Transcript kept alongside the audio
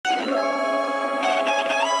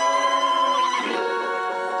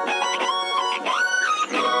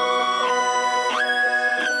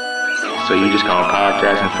So you just gonna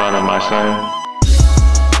podcast in front of my son?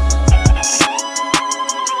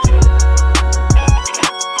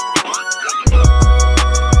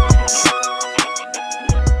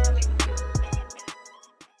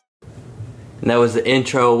 And that was the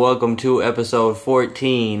intro. Welcome to episode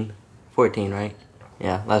 14. 14, right?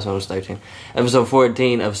 Yeah, last one was 13. Episode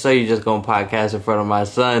 14 of So You Just Gonna Podcast in Front of My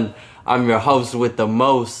Son. I'm your host with the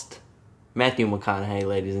most, Matthew McConaughey,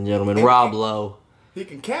 ladies and gentlemen. Rob Lowe. He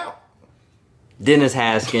can count. Dennis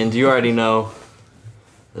Haskins, you already know.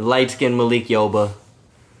 Light-skinned Malik Yoba.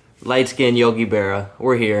 Light-skinned Yogi Berra.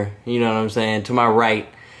 We're here. You know what I'm saying? To my right,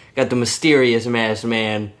 got the mysterious masked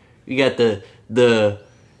man. You got the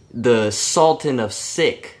Sultan of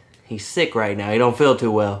Sick. He's sick right now. He don't feel too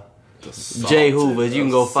well. Jay Hoovers. You can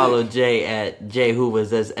go follow Jay at Jay Hoovers.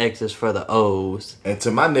 That's X's for the O's. And to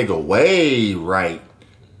my nigga way right.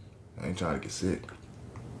 I ain't trying to get sick.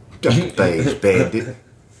 Got the Beige Bandit.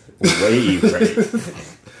 Way right.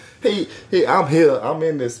 Hey, I'm here. I'm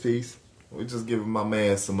in this piece. We just giving my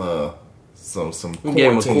man some We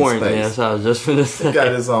gave him a quarantine. space. That's what I was just finna say. He got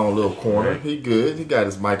his own little corner. He good. He got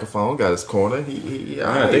his microphone. Got his corner. He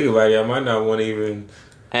all I right. think about it, I might not want to even.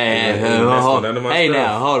 Hey, hold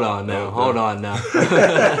on now.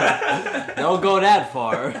 Don't go that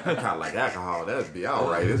far. Kind of like alcohol. That'd be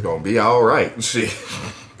all right. It's gonna be all right. Shit.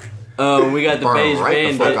 We got the Burn Beige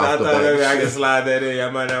right the fuck Bandit. off. I the thought back. maybe I can slide that in. I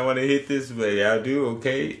might not want to hit this, but y'all do.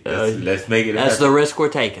 Okay, let's make it. That's the risk we're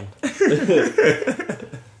taking.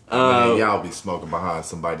 Man, y'all be smoking behind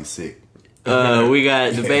somebody sick. We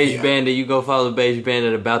got the Beige Yeah. Bandit. You go follow the Beige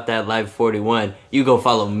Bandit about that Life 41. You go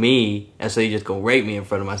follow me, and so you just gonna rate me in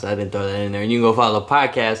front of my son. I didn't throw that in there. And you can go follow the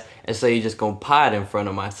podcast, and so you just gonna pod in front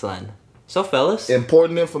of my son. So, fellas,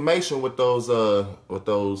 Important information with those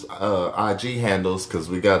IG handles because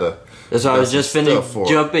we gotta. that's what I got was some just stuff finna for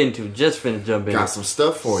jump into. Got some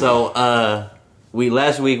stuff for you. So,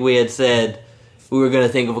 last week we had said we were gonna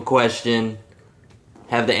think of a question,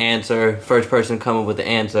 have the answer. First person come up with the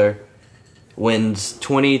answer wins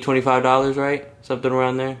 $25, right? Something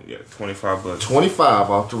around there. Yeah, $25. 25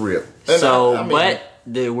 off the rip. And So, I mean, but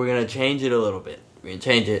we're gonna change it a little bit. We're gonna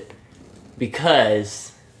change it because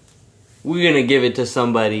we're gonna give it to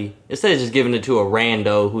somebody instead of just giving it to a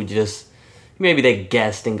rando who just maybe they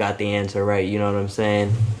guessed and got the answer right. You know what I'm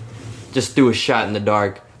saying? Just threw a shot in the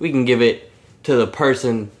dark. We can give it to the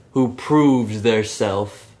person who proves their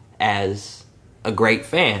self as a great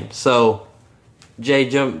fan. So, Jay,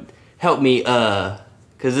 help me, because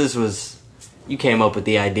this was, you came up with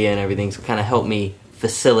the idea and everything, so kind of help me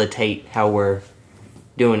facilitate how we're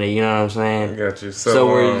doing it, you know what I'm saying? I got you. So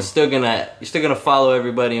we're you're still gonna follow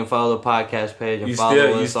everybody and follow the podcast page and You follow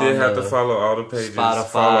still us on have the to follow all the pages. Spotify,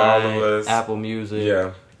 Follow all of us. Apple Music.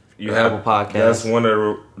 Yeah. You Apple have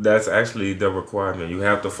Podcasts. That's actually the requirement. You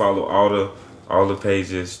have to follow all the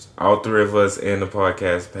pages, all three of us, and the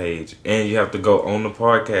podcast page, and you have to go on the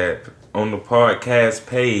podcast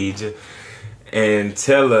page and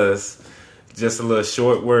tell us just a little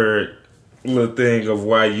short word, little thing of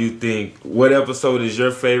why you think what episode is your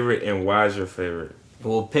favorite and why is your favorite.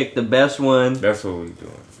 We'll pick the best one. That's what we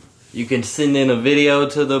doing. You can send in a video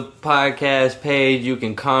to the podcast page. You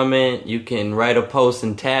can comment. You can write a post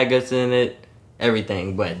and tag us in it.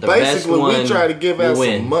 Everything, but the best basically, one we try to give out will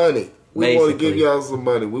win. some money. We want to Basically. give y'all some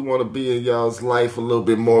money. We want to be in y'all's life a little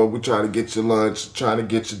bit more. We try to get your lunch, trying to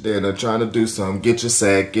get your dinner, trying to do something. Get your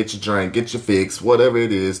sack, get your drink, get your fix, whatever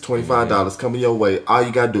it is. $25 coming your way. All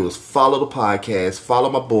you got to do is follow the podcast, follow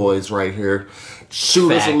my boys right here,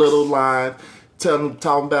 shoot us a Facts. little line, tell them,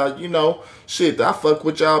 talking about, shit, I fuck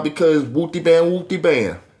with y'all because whoopty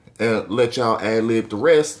band. And let y'all ad-lib the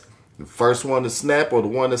rest. The first one to snap or the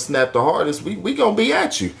one that snapped the hardest, we gonna be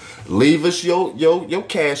at you. Leave us your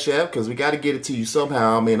Cash App because we got to get it to you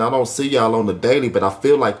somehow. I mean, I don't see y'all on the daily, but I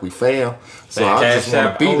feel like we fam. So I Cash just want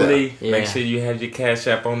App to be only. there. Yeah. Make sure you have your Cash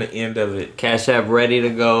App on the end of it. Cash App ready to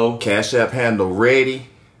go. Cash App handle ready,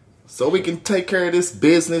 so we can take care of this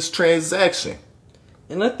business transaction.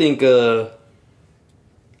 And I don't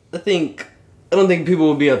think people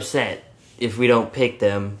will be upset if we don't pick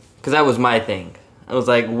them. Because that was my thing. I was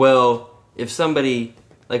like, well, if somebody,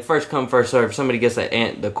 like first come, first serve, if somebody gets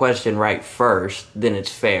the question right first, then it's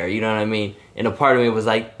fair. You know what I mean? And a part of me was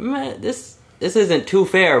like, man, this isn't too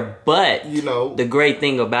fair. But, the great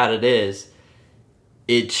thing about it is,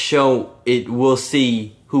 we'll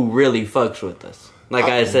see who really fucks with us. Like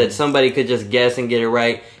I said, somebody could just guess and get it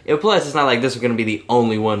right. And plus, it's not like this is going to be the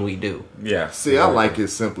only one we do. Yeah. See, I like it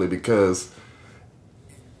simply because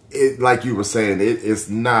it, like you were saying, it's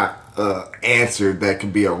not answer that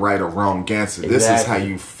can be a right or wrong answer. This is how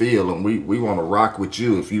you feel, and we want to rock with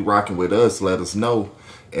you. If you rocking with us, let us know.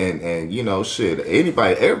 And you know, shit,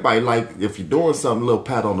 everybody like, if you're doing something, a little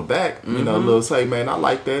pat on the back, you know, a little say, man, I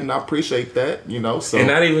like that and I appreciate that, you know. So, and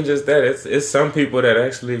not even just that, it's some people that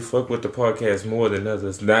actually fuck with the podcast more than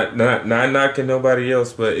others. Not knocking nobody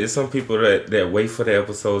else, but it's some people that wait for the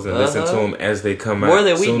episodes and listen to them as they come out. More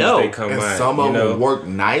than we know. As they come and out, some of you know? them work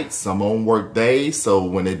nights, some of them work days, so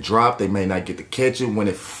when it dropped, they may not get to catch it when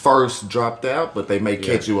it first dropped out, but they may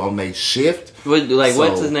catch you on their shift. Like, So-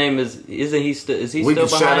 what's his name? Is he still? Is he We still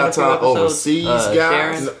can behind shout out a to few our episodes? overseas guys.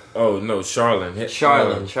 Sharon? Oh no, Charlon.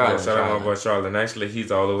 Charlon. Shout out to my boy Charlon. Actually,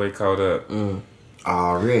 he's all the way caught up.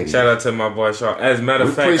 Already. Shout out to my boy Charlon. As a matter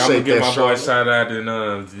We of fact, I'm gonna appreciate give that, my boy Charlon. a shout out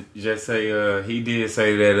and just say he did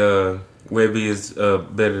say that Webby is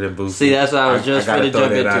better than Boosie. See, that's what I was just gotta going to throw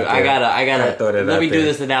jump that out into. there. I gotta. throw that Let out me do there.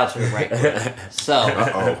 this announcement right quick.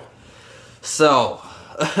 Uh-oh. So,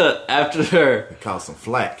 after Caught some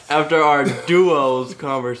flack. our duos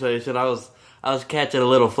conversation, I was catching a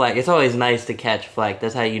little flack. It's always nice to catch flack.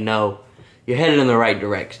 That's how you know you're headed in the right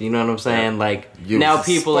direction. You know what I'm saying? Like, You now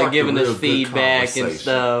people are sparked a giving us real good feedback and conversation.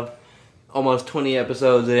 stuff. Almost 20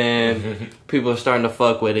 episodes in, people are starting to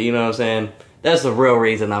fuck with it. You know what I'm saying? That's the real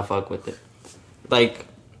reason I fuck with it. Like,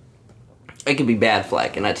 it could be bad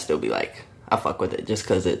flack, and I'd still be like, I fuck with it just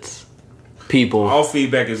because it's people. All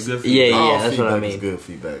feedback is good. Yeah, All that's what I feedback mean. is good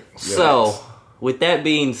feedback. Yes. So, with that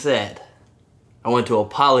being said, I want to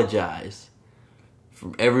apologize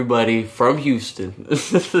from everybody from Houston.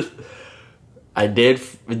 I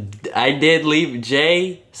did leave.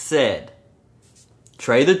 Jay said,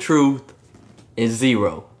 Trey the Truth is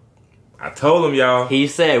 0. I told him, y'all. He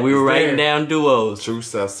said we were It's writing there. down duos. True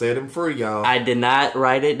self set him free, y'all. I did not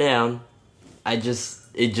write it down. I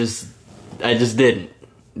just didn't.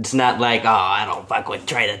 It's not like, oh, I don't fuck with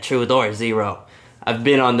Trey the Truth or 0. I've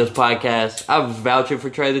been on this podcast. I was vouching for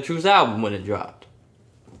Trey the Truth's album when it dropped.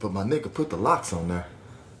 But my nigga put the locks on there.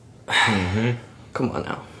 Come on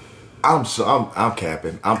now. I'm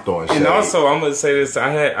capping. I'm throwing shade. And also, I'm gonna say this. I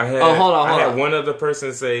had Oh, hold on. one other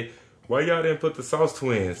person say, "Why y'all didn't put the Sauce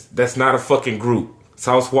Twins?" That's not a fucking group.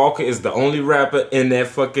 Sauce Walker is the only rapper in that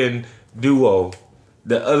fucking duo.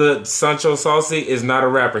 The other Sancho Saucy is not a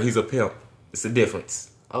rapper. He's a pimp. It's a difference.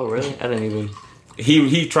 Oh, really? I didn't even...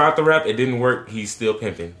 He tried to rap. It didn't work. He's still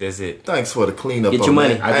pimping. That's it. Thanks for the cleanup. Get on your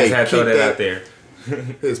money. that. I just had to throw keep that out there.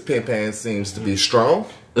 His pimp hand seems to be strong.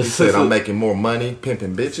 He said, I'm making more money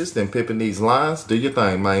pimping bitches than pimping these lines. Do your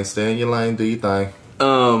thing, man. Stay in your lane. Do your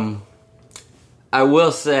thing. I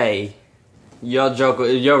will say, y'all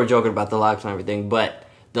were joking about the Locks and everything, but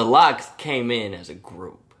the Locks came in as a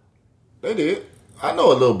group. They did. I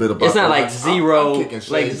know a little bit about It's not the like Locks. Zero, I'm kicking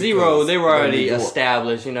shade like Zero, because they were they're already New York.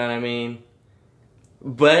 established, you know what I mean?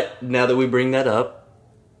 But now that we bring that up,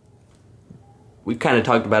 we kind of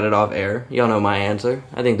talked about it off air. Y'all know my answer.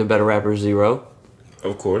 I think the better rapper is Zero.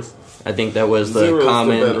 Of course. I think that was the Zero's the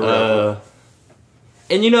common. better rapper.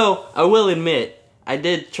 And you know, I will admit, I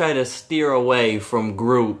did try to steer away from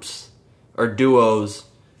groups or duos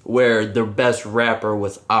where the best rapper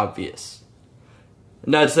was obvious.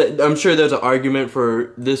 Not to say, I'm sure there's an argument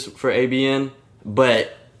for this for ABN,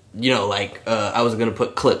 but you know, like I was gonna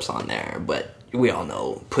put Clips on there, but we all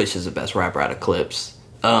know Push is the best rapper out of Clips.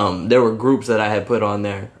 There were groups that I had put on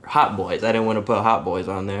there. Hot Boys, I didn't want to put Hot Boys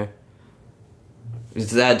on there.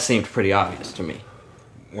 That seemed pretty obvious to me.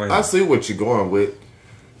 Wayne. I see what you're going with.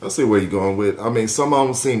 I see where you're going with. I mean, some of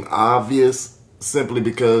them seem obvious simply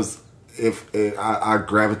because if I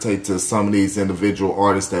gravitate to some of these individual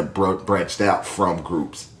artists that branched out from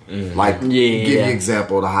groups. Like, give you an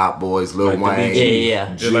example of the Hot Boys, Lil Like the Wayne,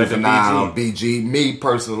 BG. Just like the Juvenile, BG. BG. Me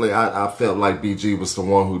personally, I felt like BG was the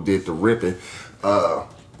one who did the ripping.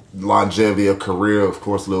 Longevity of career, of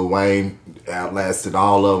course, Lil Wayne outlasted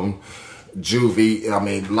all of them. Juvie, I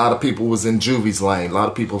mean, a lot of people was in Juvie's lane. A lot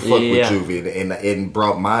of people fucked with Juvie, and it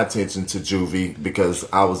brought my attention to Juvie because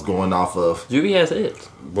I was going off of. Juvie has hits.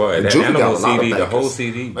 Boy, that Juvie Animal got a lot of CD, the bangers. whole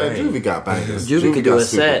CD, Man, bang. Juvie got bangers. Juvie could do got a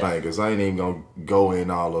super set. bangers. I ain't even gonna go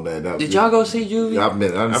in all on that. Did y'all go see Juvie? I've I'm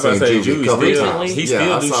about to seen say, Juvie a Juvie couple still, times. he Yeah,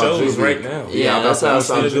 still I do saw shows Juvie. right now. Yeah, that's how I I'm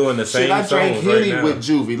saw still Juvie. doing the same Shit, I drank songs Henny right now. with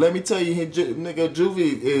Juvie. Let me tell you, nigga,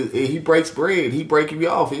 Juvie, he breaks bread. He break you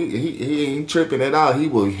off. He ain't tripping at all. He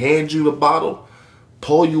will hand you the bottle,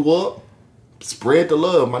 pull you up, spread the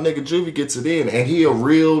love. My nigga Juvie gets it in, and he a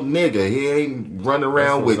real nigga. He ain't running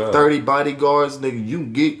around That's with what's up. 30 bodyguards, nigga.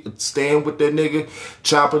 You can stand with that nigga,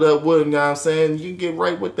 chop it up with him, you know what I'm saying? You can get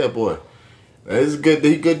right with that boy. He's good.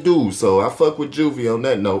 He good dude. So I fuck with Juvie on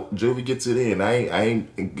that note. Juvie gets it in. I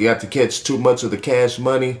ain't got to catch too much of the Cash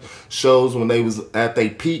Money shows when they was at their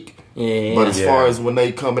peak. Yeah. But as far as when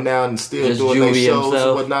they coming out and still Just doing their Juvie shows himself.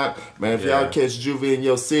 and whatnot, man, if y'all catch Juvie in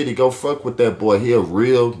your city, go fuck with that boy. He a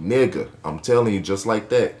real nigga. I'm telling you, just like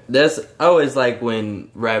that. That's I always like when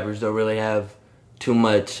rappers don't really have too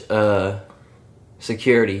much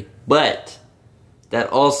security, but that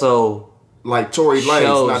also Like Tory Lanez,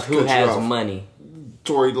 shows not to who cut you has off. money.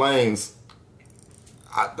 Tory Lanez,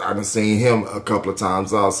 I done seen him a couple of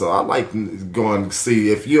times also. I like going to see,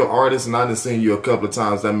 if you're an artist and I done seen you a couple of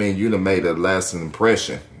times, that mean you done made a lasting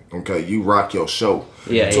impression. Okay, you rock your show.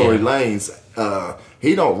 Yeah, Tory yeah. Lanez,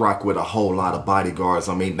 he don't rock with a whole lot of bodyguards.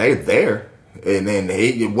 I mean, they there. And then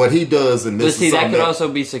what he does, and But this see, is that something could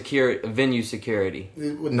also be venue security.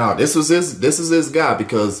 No, this is his guy,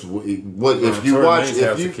 because what if you Tory watch Lanez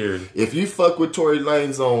have security. if you fuck with Tory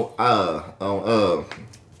Lanez on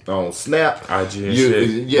Snap, IG and you, shit.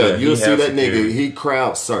 Yeah, you'll he see have that nigga. security. He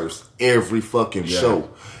crowd surfs every fucking show,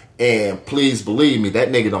 and please believe me, that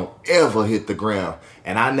nigga don't ever hit the ground.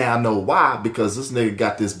 And I now know why, because this nigga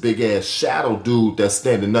got this big ass shadow dude that's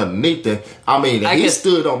standing underneath him. I mean, he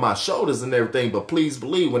stood on my shoulders and everything, but please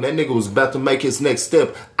believe, when that nigga was about to make his next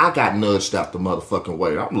step, I got nudged out the motherfucking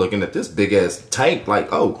way. I'm looking at this big ass tank like,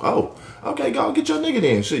 oh, okay, go get your nigga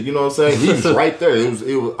then, shit. You know what I'm saying? He's right there. It was.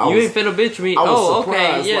 You ain't finna bitch me. I was Oh,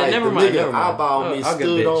 surprised, okay, yeah, like, never the mind. nigga Never mind. eyeballed me, I'll get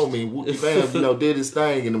stood bitched. on me. Wookie Bam, did his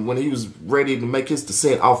thing, and when he was ready to make his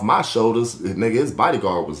descent off my shoulders, his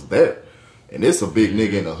bodyguard was there. And it's a big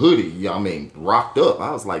nigga in a hoodie. I mean, rocked up.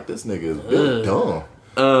 I was like, this nigga is really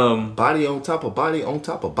dumb. Body on top of body on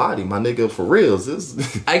top of body, my nigga, for reals.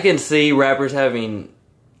 I can see rappers having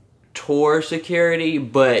tour security,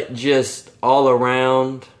 but just all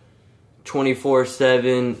around,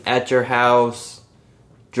 24/7 at your house,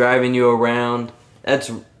 driving you around.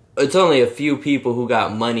 It's only a few people who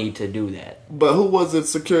got money to do that. But who was it?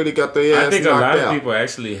 Security got their ass I think a knocked lot out. of people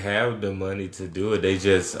actually have the money to do it. They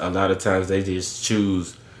just, a lot of times, they just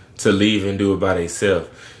choose to leave and do it by themselves.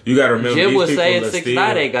 You got to remember, Jim these was people saying are 6ix9ine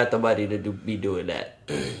still, ain't got the money to be doing that.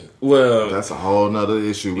 well, That's a whole nother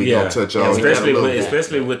issue we gonna touch on. especially in a little with, bit.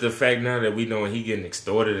 especially with the fact now that we know he getting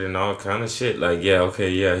extorted and all kind of shit. Like,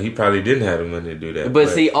 he probably didn't have the money to do that. But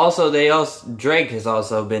see, Drake has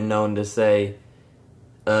also been known to say,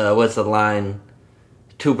 what's the line?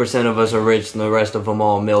 2% of us are rich and the rest of them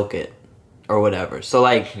all milk it. Or whatever. So,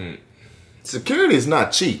 like... Security is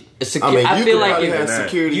not cheap. I mean, I feel like you if have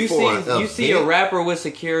security you for you see a rapper with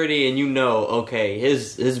security and you know, okay,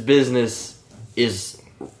 his business is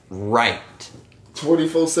right.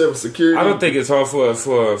 24/7 security. I don't think it's hard for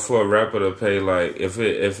a rapper to pay, like, if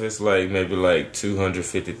it's like maybe like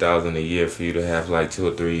 $250,000 a year for you to have like 2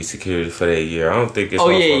 or 3 security for that year. I don't think it's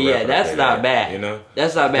hard for a rapper to that's pay not that, bad. You know,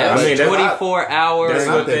 that's not bad. I mean, But that's- 24 hours that's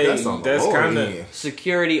I what think they. that's on the That's lower kind of. end.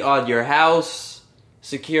 security on your house,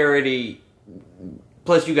 security.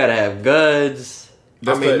 Plus, you gotta have guns.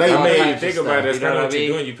 I mean, they- you types think of about it. stuff, That's you know kind of what what I you're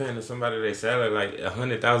mean? doing. You're paying somebody their salary like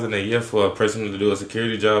 $100,000 a year for a person to do a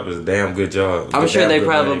security job is a damn good job. I'm It's sure damn they good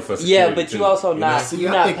probably money for yeah, security, but you too, also know? not See, you're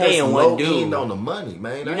I not think that's paying low one dude. end on the money,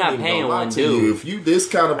 man. You're I not ain't even paying gonna lie one to you. dude. If you this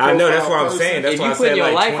kind of I know, profile that's what I'm person- saying. That's If why you I put said your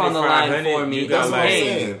like life on the line 2,500, for me, you That's got what I'm like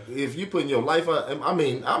saying. If you putting your life on, I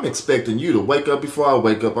mean, I'm expecting you to wake up before I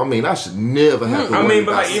wake up. I mean, I should never have to. I worry mean,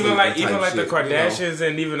 but about like even sleeping like type the shit, Kardashians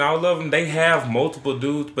and even all of them, they have multiple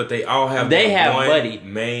dudes, but they all have They that have one buddy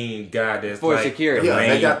main guy that's for like security. the Yeah, they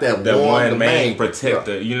main, got that the one, the main main.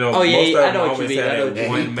 protector. You know, Oh, yeah, most yeah, of I them know what you always mean, have I know that what you mean.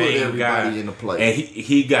 one And he put main everybody guy in a place. and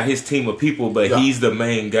he got his team of people, but Yeah. he's the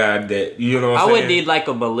main guy that you know. What I I'm would saying? need like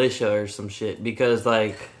a militia or some shit because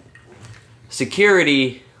like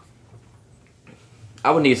security.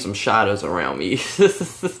 I would need some shotters around me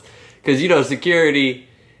because you know security.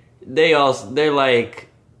 They're like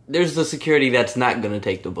there's the security that's not gonna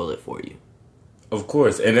take the bullet for you. Of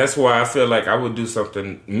course, and that's why I feel like I would do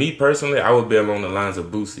something. Me personally, I would be along the lines of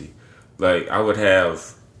Boosie. Like I would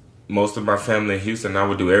have most of my family in Houston. I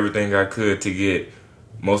would do everything I could to get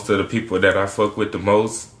most of the people that I fuck with the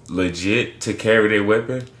most legit to carry their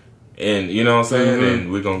weapon, and you know what I'm saying. Mm-hmm.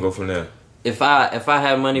 And we're gonna go from there. If I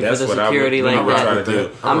have money That's for the what security I like would try that, to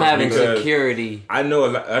do. I'm having Because security. I know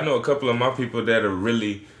a couple of my people that are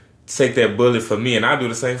really take that bullet for me, and I do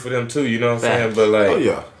the same for them too. You know what I'm saying? Facts. But like, Oh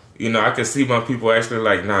yeah. you know, I can see my people actually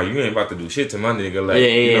like, nah, you ain't about to do shit to my nigga. Like, Yeah,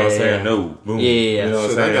 you know what I'm yeah, saying? yeah. No, boom. Yeah, yeah, You know what I'm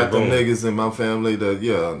Shit, I saying? got them Boom. niggas in my family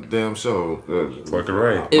that damn sure. Work it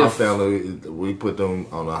right. My If- family, we put them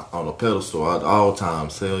on a pedestal at all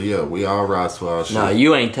times. Hell yeah, we all rise for our shit. No,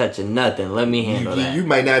 you ain't touching nothing. Let me handle that. You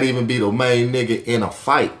may not even be the main nigga in a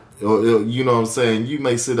fight. Or, you know what I'm saying? You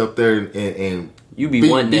may sit up there and You be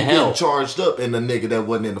wanting to getting help. charged up, and the nigga that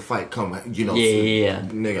wasn't in the fight come. You know, Yeah.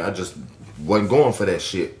 nigga, I just wasn't going for that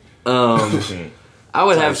shit. I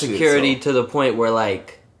would type have shit, security so- to the point where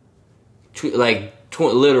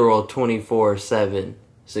literal 24/7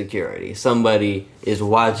 security. Somebody is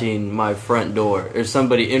watching my front door, or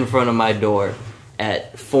somebody in front of my door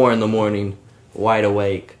at 4 a.m, wide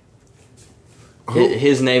awake.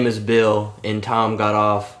 His name is Bill, and Tom got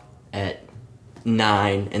off at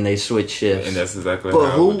 9, and they switched shifts. And that's exactly But how I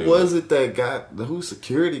who would do was it that got whose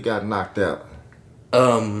security got knocked out?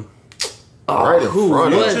 Oh, Right in who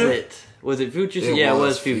front of was you. it? Was it Future? It yeah, it was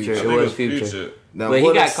was Future. Future. It was Future. Now, But he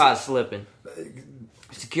what got is- caught slipping.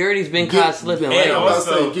 Security's been Get- caught slipping and lately. I'm about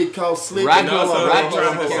to also- say, get caught slipping. Rocky- And also, Rocky they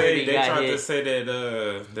tried to Security say they got tried hit. to say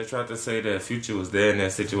that they tried to say that Future was there in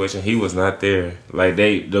that situation. He was not there. Like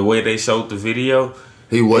the way they showed the video,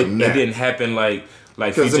 He wasn't it there. didn't happen like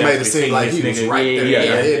Because Future it made it actually seem seen like this he was nigga. right there. Yeah,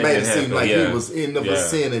 Yeah, it made it didn't seem happen, like yeah. he was in the Yeah.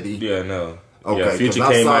 vicinity. Yeah, no. Okay, Yeah, 'cause Future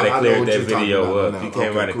I came saw- out I and know cleared what that you're talking video about up. now. He came Okay,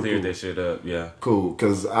 out and cool, cleared cool. that shit up. Yeah. Cool,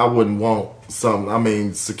 because I wouldn't want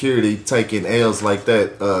security taking L's like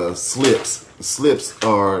that. Slips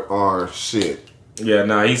are shit. Yeah,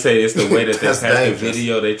 nah, he said it's the way that they That's passed the dangerous.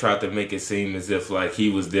 video. They tried to make it seem as if like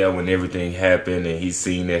he was there when everything happened and he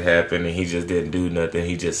seen it happen and he just didn't do nothing.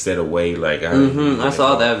 He just sat away like I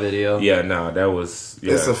saw that video. Yeah, nah, that was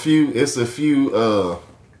yeah. It's a few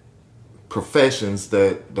professions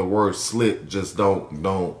that the word slip just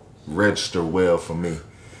don't register well for me.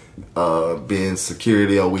 Being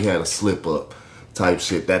security, we had a slip up type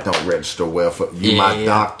shit that don't register well for you. Yeah, My yeah.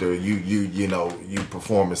 doctor, you know, you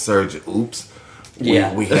performing surgery. Oops.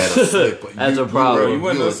 Yeah. we had a slip up. That's a You- problem. Bro, you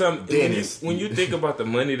want to know a something? dentist. When you think about the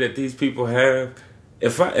money that these people have,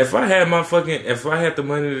 if I had the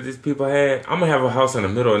money that these people had, I'm gonna have a house in the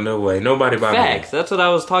middle of nowhere. Ain't nobody buy Facts. me. That's what I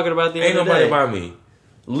was talking about the Ain't other nobody day. buy me.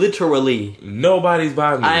 Literally, Nobody's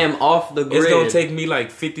buy me. I am off the grid. It's gonna take me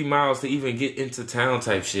like 50 miles to even get into town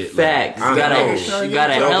type shit. Facts. Like, You got I a know. you got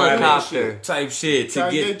a Nobody helicopter type shit to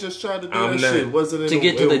Kanye get. just tried to do I'm that not- shit. Was it in To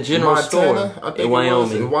get to the general Montana? store I think in it was.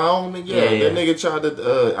 Wyoming. In Wyoming, yeah. Yeah, That nigga tried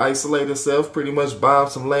to isolate himself, pretty much bomb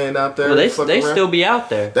some land out there. Well, they fucking around. still be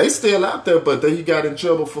out there. They still out there, but then he got in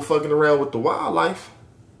trouble for fucking around with the wildlife.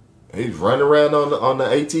 He's running around on the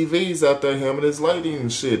ATVs out there, him and his lady and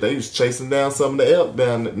shit. They was chasing down some of the elk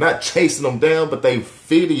down there. Not chasing them down, but they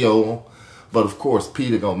video them. But of course,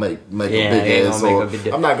 Peter gonna make Yeah, a he big ass. gonna make Or, a big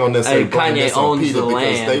deal. I'm not gonna necessarily Hey, blame Kanye this on owns Peter the because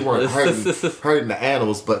land. they weren't hurting the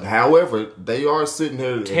animals. But however, they are sitting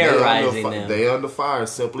here and Terrorizing them. They under fire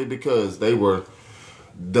simply because they were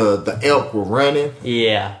the elk were running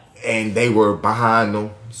Yeah. and they were behind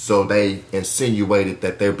them, so they insinuated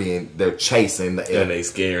that they're chasing the elk. And they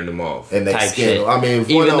scaring them off. And they Type scared shit. them. I mean, if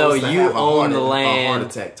Even one of though us to you have a own heart- the a land. heart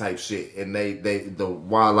attack type shit, and the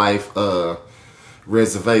wildlife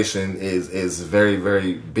reservation is very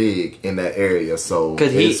very big in that area. So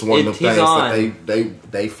 'Cause it's one of the he's things on-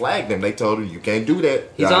 that they flagged him. They told him you can't do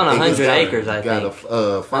that. He's I on think it's 100 got a- acres, I got think.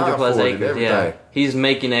 a fine 100 plus for it and acres, everything. yeah. He's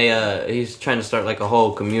making he's trying to start like a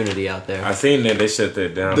whole community out there. I seen that they shut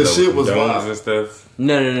that down. The though, shit with was domes wild. and stuff.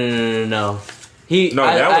 No. No,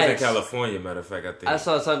 that was in California. Matter of fact, I think. I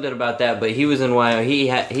saw something about that, but he was in Wyoming. He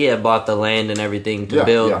had bought the land and everything to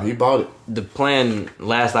build. Yeah, he bought it. The plan,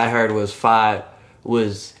 last I heard, was five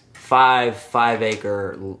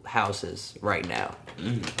 5-acre houses right now,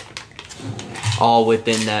 all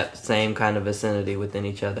within that same kind of vicinity within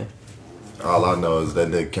each other. All I know is that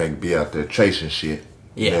nigga can't be out there chasing shit.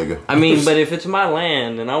 Yeah, Nigga. I mean, but if it's my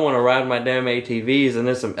land and I want to ride my damn ATVs and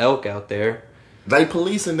there's some elk out there, They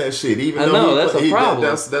policing that shit. Even I though know, that's a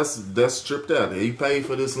problem. That's stripped out. He paid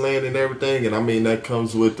for this land and everything, and I mean that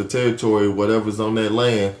comes with the territory, whatever's on that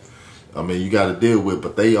land. I mean, you got to deal with,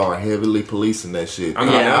 but they are heavily policing that shit. I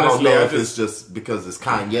mean, I don't honestly, know I if it's just because it's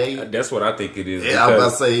Kanye. That's what I think it is. Yeah, I was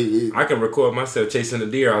about because to say. I can record myself chasing a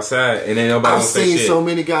deer outside, and ain't nobody I've gonna say seen shit. so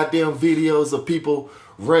many goddamn videos of people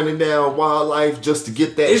running down wildlife just to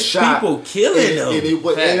get that It's shot. people killing them. And I'm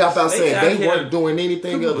about to Facts. say They they out weren't doing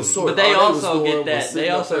anything of the sort. but they All was also doing get was that. sitting They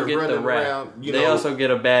up also there get the running rap. around, you They know. also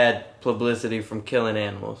get a bad publicity from killing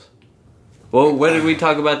animals. Well, what did we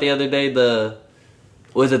talk about the other day?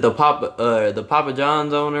 Was it the Papa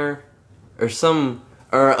John's owner,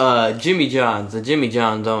 or Jimmy John's, the Jimmy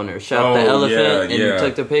John's owner shot the Oh, elephant yeah. and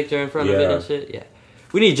took the picture in front of it Yeah. and shit. Yeah,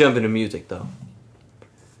 we need to jump into music though.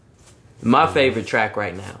 My favorite track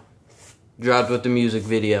right now dropped with the music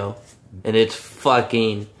video, and it's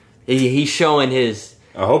fucking. He's showing his.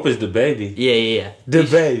 I hope it's the baby. Yeah. The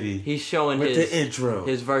baby. He's showing With his the intro.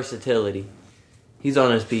 his versatility. He's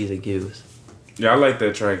on his P's and Q's. Yeah, I like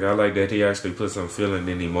that track. I like that he actually put some feeling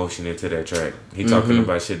and emotion into that track. He talking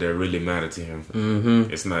about shit that really matter to him.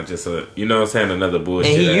 Mm-hmm. It's not just a, you know what I'm saying, another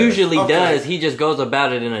bullshit. And he usually Okay. does. He just goes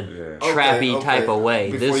about it in a trappy Okay, type of way.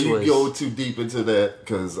 Before This you was go too deep into that,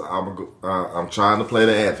 because I'm trying to play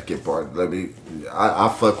the advocate part. I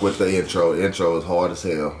fuck with the intro. Intro is hard as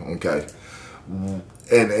hell. Okay,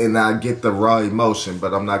 and I get the raw emotion,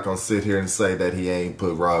 but I'm not gonna sit here and say that he ain't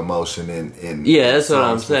put raw emotion in. yeah, that's what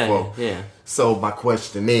I'm songs saying. before. Yeah, So my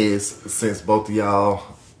question is, since both of y'all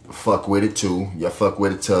fuck with it too, y'all fuck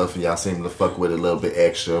with it tough, and y'all seem to fuck with it a little bit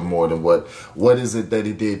extra more than what is it that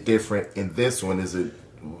he did different in this one? Is it?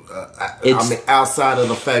 I mean, outside of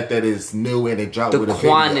the fact that it's new and it dropped the with a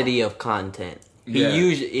quantity video. of content. Yeah.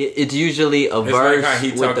 It's usually a It's verse like how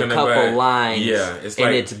he with a talking couple about- lines. yeah, it's and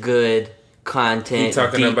like- it's good content. He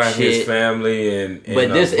talking deep about shit. his family and But a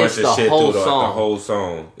this bunch is of the shit whole through the song. whole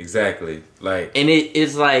song. Exactly. Like And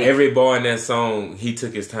it's like every bar in that song, he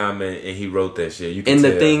took his time and he wrote that shit. You can And the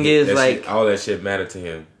tell. thing is, That like- shit, all that shit mattered to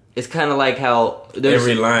him. it's kind of like how there's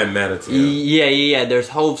Every line mattered to him. yeah. There's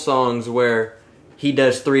Hove songs where he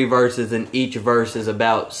does 3 verses and each verse is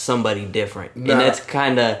about somebody different, Nah. and that's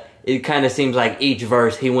it kind of seems like each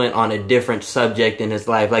verse he went on a different subject in his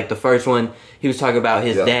life. Like the first one, he was talking about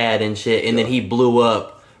his Yeah. dad and shit, and then he blew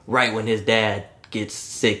up right when his dad gets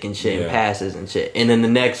sick and shit and Yeah. passes and shit. And then the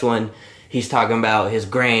next one, he's talking about his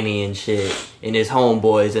granny and shit, and his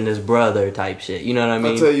homeboys and his brother type shit. You know what I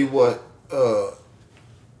mean? I'll tell you what,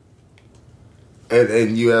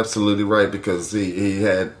 and you're absolutely right, because he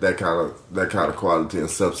had that kind of quality and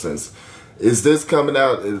substance. Is this coming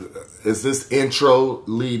out? Is this intro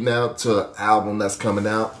leading out to an album that's coming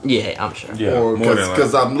out? Yeah, I'm sure. Yeah, Or more than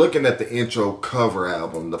because like- I'm looking at the intro cover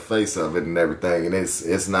album, the face of it and everything, and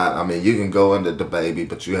it's not. I mean, you can go under the baby,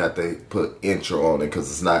 but you have to put intro on it because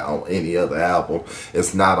it's not on any other album.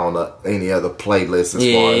 It's not on any other playlist as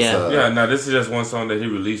Yeah, far yeah. as. Yeah, no, this is just one song that he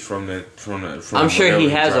released from I'm sure whatever he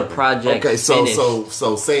has a dropped. project. Okay, so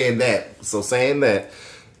finished. saying that,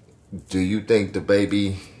 do you think the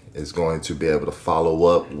baby is going to be able to follow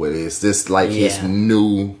up with? Is this like his Yeah.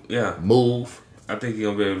 new Yeah. move? I think he's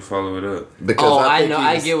gonna be able to follow it up. Because I think know.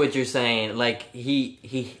 I he's- get what you're saying. Like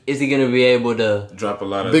he is he gonna be able to Drop a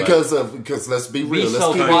lot of because let's be real. be Let's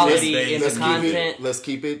so keep quality it, in let's the keep content? it. Let's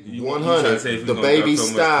keep it You 100. trying to say if The he's gonna drop baby so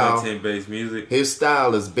much style, content-based music. his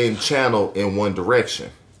style has been channeled in one direction.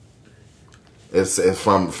 It's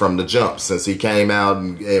from the jump since he came out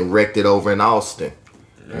and wrecked it over in Austin.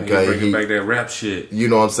 Okay, bringing back that rap shit. You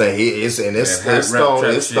know what I'm saying? It's That hot rap stone,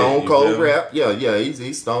 trap it's shit, stone you cold feel me? rap. Yeah,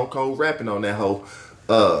 he's stone cold rapping on that whole.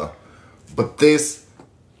 But this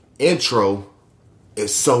intro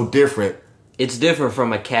is so different. It's different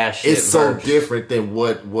from a cash shit It's so verse. different than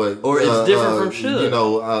what Or it's different from Suge. You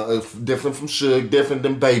know, different from Suge, different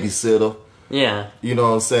than Babysitter. Yeah. You know what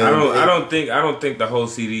I'm saying? I don't think the whole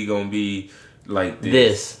CD gonna be like this.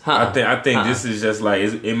 This. I think this is just like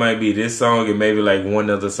it might be this song and maybe like one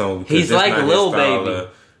other song. because He's this like not his Lil style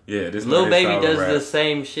Baby. this Lil not his Baby style of does rap. the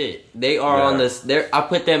same shit. They are Yeah. on this. I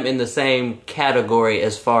put them in the same category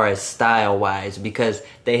as far as style wise because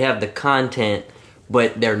they have the content,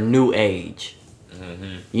 but they're new age.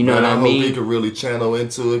 You know Man, what I hope he mean? could really channel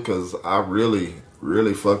into it because I really,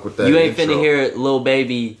 really fuck with that. You ain't intro. finna hear Lil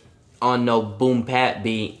Baby on no boom pat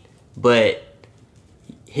beat, but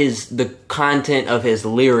the content of his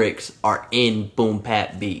lyrics are in boom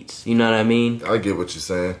pat beats. You know what I mean? I get what you're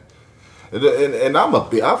saying. And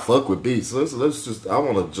I fuck with beats. Let's just I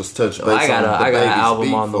want to just touch base I got on the an Baby's album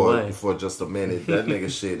beat on the way. for just a minute. That nigga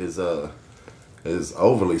shit is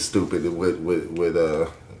overly stupid with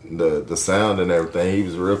the sound and everything. He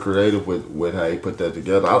was real creative with how he put that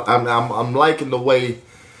together. I'm liking the way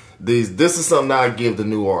this is something I give the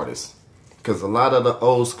new artists. Because a lot of the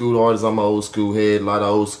old school artists, I'm an old school head, a lot of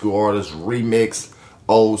old school artists remix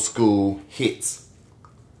old school hits.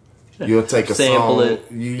 You'll take a Sample song,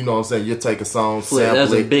 it. you know what I'm saying? You'll take a song, Flip, sample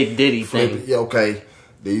that's it. a big Diddy flip thing. it. Yeah, okay.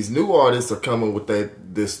 These new artists are coming with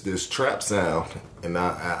this trap sound. And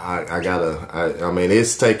I mean,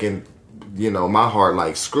 it's taking, my heart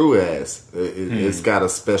like screw ass. It's got a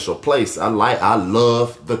special place. I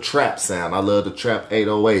love the trap sound. I love the trap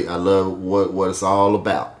 808. I love what it's all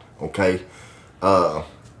about. Okay.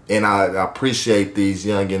 And I appreciate these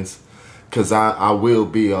youngins because I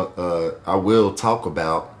will talk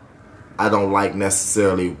about. I don't like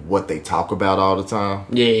necessarily what they talk about all the time.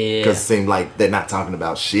 Yeah. Because it seems like they're not talking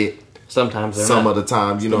about shit. Sometimes they're Some not. of the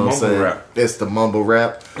time, you know what I'm mumble saying? rap. It's the mumble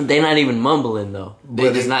rap. They're not even mumbling though. They're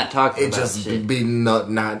But just not talking it about just shit. be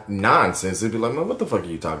not nonsense. It'd be like, man, what the fuck are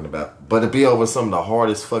you talking about? But it'd be over some of the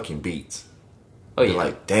hardest fucking beats. Oh Be yeah.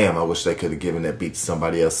 like, damn, I wish they could have given that beat to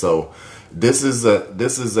somebody else. So this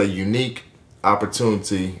is a unique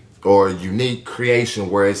opportunity or a unique creation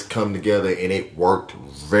where it's come together and it worked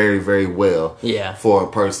very, very well. Yeah. For a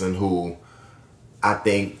person who I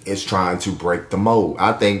think is trying to break the mold.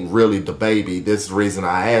 I think really the baby, this is the reason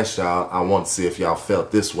I asked y'all, I want to see if y'all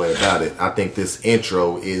felt this way about it. I think this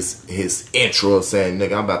intro is his intro saying,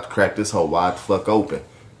 nigga, I'm about to crack this whole wide the fuck open.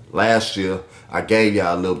 Last year, I gave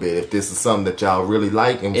y'all a little bit. If this is something that y'all really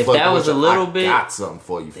like and If fuck that was with a y'all, little I bit, got something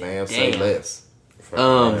for you, fam. Say damn. less. The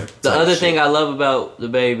Type other shit. thing I love about the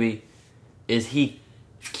baby is he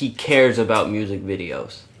cares about music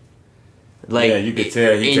videos. Like Yeah, you could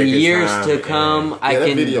tell he in take his years time to and- come, Yeah,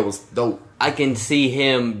 that video was dope. I can see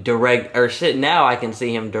him direct or shit. Now I can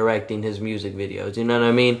see him directing his music videos. You know what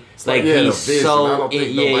I mean? like he had a vision. I don't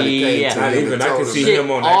think nobody came to Not him. even. I told can him see Shit, him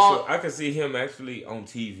on all- actual. I can see him actually on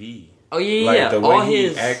TV. Oh yeah, Like yeah. the All way he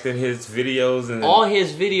his acting his videos and all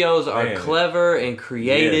his videos are Man. clever and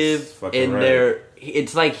creative, Yes, fucking and right.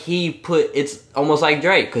 it's like it's almost like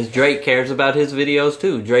Drake, because Drake cares about his videos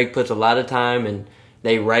too. Drake puts a lot of time and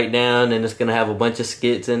they write down, and it's gonna have a bunch of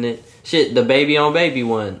skits in it. Shit, the Baby on Baby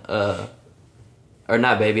one, or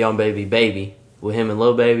not Baby on Baby, Baby with him and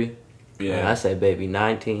Lil Baby. Yeah. Man, I say Baby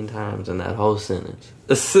 19 times in that whole sentence.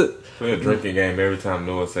 play a drinking game every time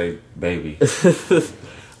Noah say baby.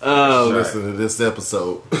 Listen to this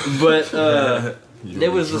episode. But You'll it be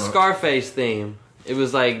was the drunk. Scarface theme. It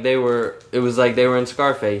was like they were in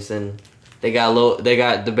Scarface, and they got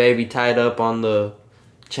the baby chained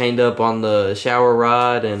up on the shower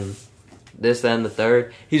rod, and this, that, and the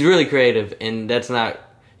third. He's really creative, and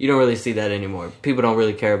you don't really see that anymore. People don't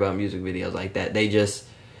really care about music videos like that.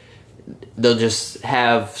 They'll just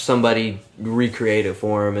have somebody recreate it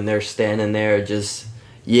for them, and they're standing there just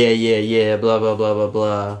yeah, blah blah blah blah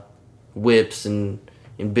blah, whips and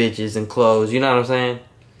bitches and clothes. You know what I'm saying?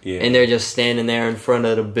 Yeah. And they're just standing there in front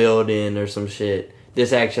of the building or some shit.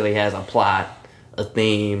 This actually has a plot, a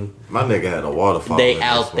theme. My nigga had a waterfall. They in this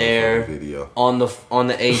out there motherfucking video. on the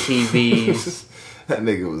ATVs. That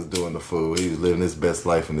nigga was doing the fool. He was living his best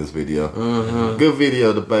life in this video. Mm-hmm. Good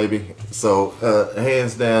video, the baby. So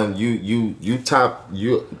hands down, you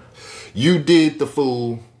did the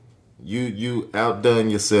fool. You outdone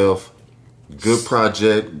yourself. Good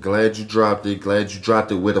project. Glad you dropped it. Glad you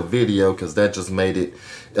dropped it with a video, because that just made it.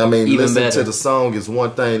 I mean, Even listening better. to the song is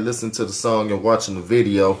one thing. Listening to the song and watching the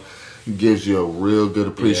video gives you a real good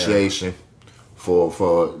appreciation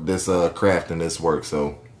for this craft and this work.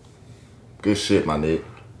 So good shit, my nigga.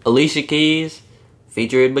 Alicia Keys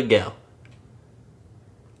featuring Miguel.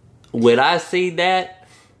 When I see that,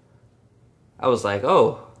 I was like,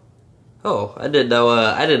 oh, I didn't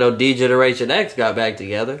know D-Generation X got back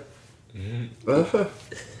together.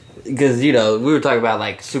 Because, we were talking about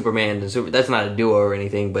like Superman and that's not a duo or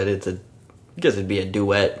anything, but I guess it'd be a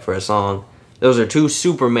duet for a song. Those are two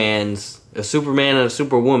Supermans, a Superman and a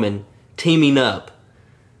Superwoman, teaming up.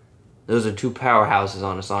 Those are two powerhouses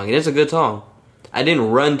on a song, and it's a good song. I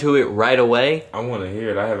didn't run to it right away. I want to hear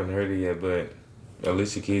it. I haven't heard it yet, but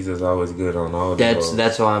Alicia Keys is always good on all the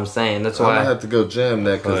That's what I'm saying. That's I'm why gonna have to go jam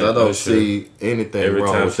that, because I don't see anything Every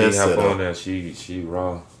wrong time with she that hop on setup. there, she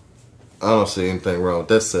raw. I don't see anything wrong with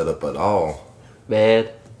that setup at all.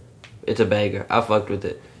 bad. It's a banger. I fucked with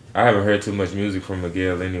it. I haven't heard too much music from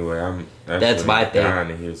Miguel anyway. I'm That's actually my thing. dying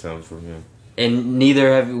to hear something from him. And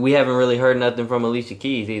we haven't really heard nothing from Alicia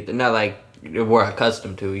Keys either. Not like we're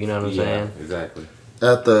accustomed to, you know what I'm saying? Exactly.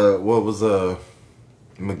 At what was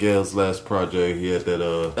Miguel's last project? He had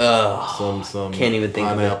that some can't even think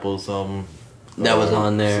of it. pineapple something That was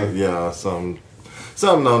on there.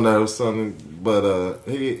 something on there, something. But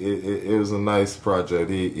it was a nice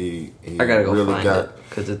project. He I gotta go really find got it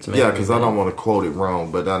because it's because I don't want to quote it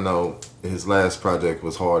wrong, but I know his last project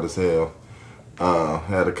was hard as hell.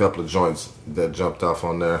 Had a couple of joints that jumped off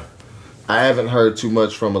on there. I haven't heard too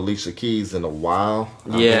much from Alicia Keys in a while.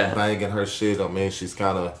 I've been banging her shit. I mean, she's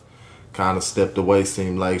kind of stepped away.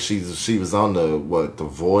 Seemed like she was on the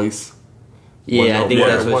Voice. Yeah, I think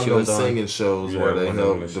that's what she one was of them on. singing shows Yeah, where they one of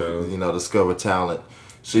them help shows. discover talent.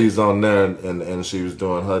 She's on there and she was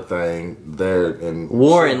doing her thing there. And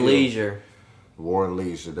War she and did- Leisure. War and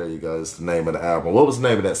Leisure. There you go. It's the name of the album. What was the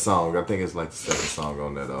name of that song? I think it's like the second song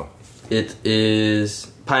on there though. It is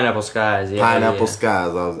Pineapple Skies. Yeah, Pineapple yeah.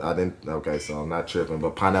 Skies. I didn't. Okay, so I'm not tripping,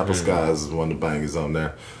 but Pineapple Skies is one of the bangers on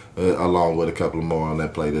there, along with a couple more on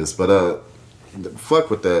that playlist. But fuck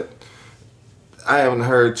with that. I haven't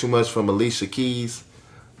heard too much from Alicia Keys,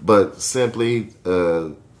 but simply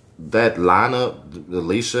that lineup,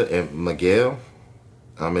 Alicia and Miguel.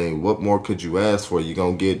 I mean, what more could you ask for? You're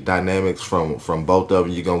gonna get dynamics from both of them.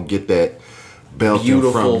 You're gonna get that belting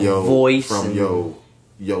Beautiful from your voice from and- your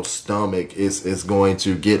your stomach is going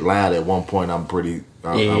to get loud at one point. I'm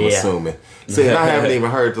Yeah. assuming. See, I haven't even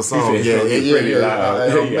heard the song He said yet. it's gonna get pretty loud. I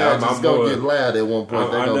Yeah, imagine it's I'm gonna bored. get loud at one point.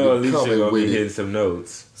 I They're know gonna Alicia be coming gonna with be it. hitting some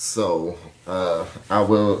notes. So I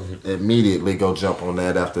will immediately go jump on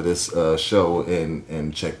that after this show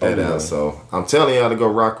and check that Okay. out. So I'm telling y'all to go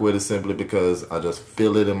rock with it simply because I just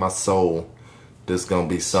feel it in my soul. This gonna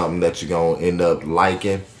be something that you're gonna end up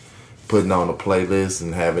liking, putting on a playlist,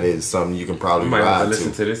 and having it something you can I probably might have to ride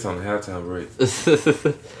listen to. to this on the halftime break.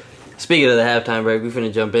 Speaking of the halftime break, we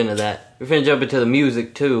finna jump into that. We're finna jump into the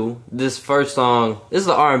music too. This first song, this is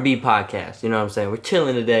an R&B podcast. You know what I'm saying? We're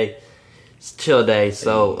chilling today. It's a chill day,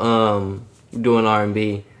 so we're doing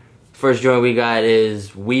R&B. First joint we got is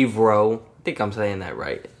Weavro. I think I'm saying that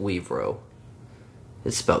right. Weavro.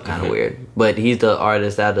 It's spelled kind of weird, but he's the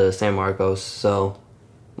artist out of San Marcos, so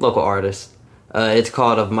local artist. It's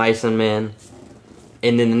called Of Mice and Men.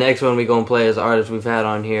 And then the next one we gonna play is an artist we've had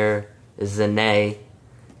on here is Zane,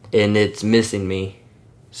 and it's Missing Me.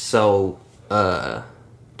 So,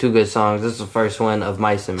 two good songs. This is the first one of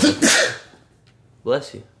Mice and Men.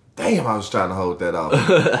 Bless you. Damn, I was trying to hold that off.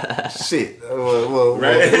 Shit. Well,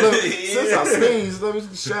 Right. look, since I sneezed, let me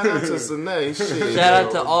shout out to Sine. Shit. Shout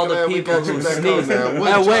out to all the Glad we people got you who back on sneeze. now.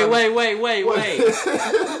 What Hey, y'all- wait.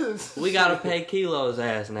 We gotta pay Kilo's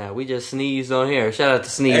ass now. We just sneezed on here. Shout out to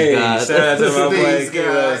Sneeze Hey, God. shout out to my boy Sneeze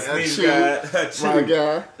Kilo. guy, Sneeze chew. guy. My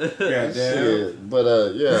guy. Goddamn. Shit.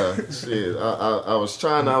 But yeah, shit. I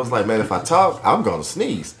was like, man, if I talk, I'm gonna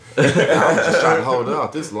sneeze. I'm just trying to hold it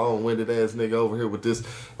off. This long-winded ass nigga over here with this.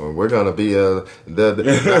 We're gonna be I'm like,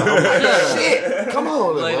 shit. Come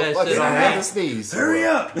on, Play that motherfucker. shit I on have me. to sneeze. Hurry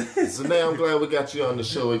up. So now I'm glad we got you on the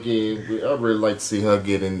show again. I really like to see her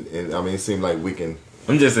get in. And I mean, it seemed like we can.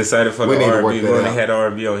 I'm just excited for We the need to R&B. work We that only out. had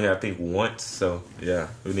R&B on here, I think, once. So, yeah,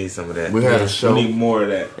 we need some of that. We had a show. We need more of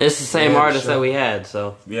that. It's the same Yeah, artist sure. that we had,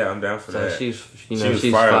 so Yeah, I'm down for that. she's she was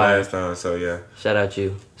she's fired fire. last time, so yeah. Shout out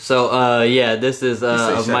you. So yeah, this is Say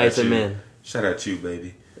Of shout Mice out and you. Men. Shout out you,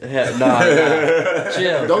 baby. Nah.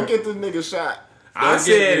 Chill. Don't get the nigga shot. I get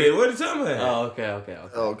said me. it. What are you talking about? Oh, okay.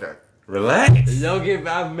 Okay. Relax. Don't get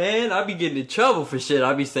man. I be getting in trouble for shit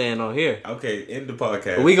I be saying on here. Okay, end the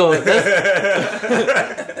podcast. We going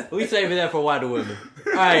we saving that for white women.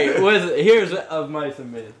 All right, here's Of Mice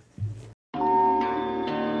and Men.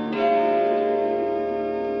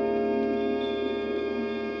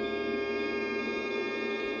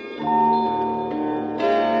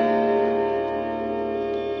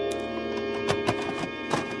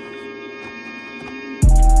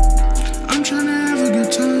 I'm tryna have a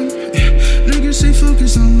good time. Niggas say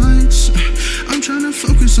focus on lights. I'm tryna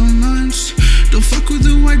focus on lines. Don't fuck with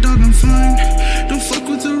the white dog, I'm fine. Don't fuck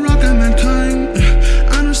with the rock, I'm mankind.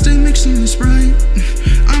 I don't stay mixing this right.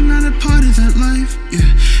 I'm not a part of that life.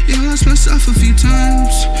 Yeah, lost myself a few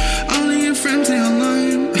times. All of your friends, they all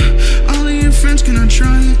lying. All of your friends, can I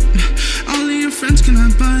try it? All of your friends, can I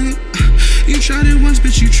buy it? You tried it once,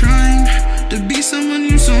 but you trying to be someone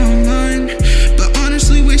you saw online. But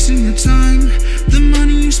honestly, wasting your time. The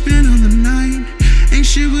money you spend on the night ain't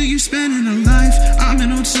shit what you spend in a life. I'm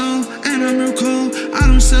an old soul, and I'm real cold. I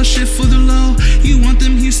don't sell shit for the low. You want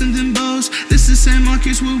them Houston, them bows. This is San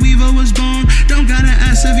Marcos where Weaver was born. Don't gotta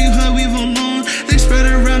ask if you heard Weaver long. They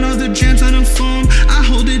spread around all the jams on the phone. I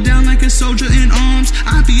hold it down like a soldier in arms.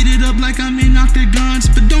 I beat it up like I'm in octagons.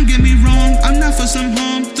 But don't get me wrong, I'm not for some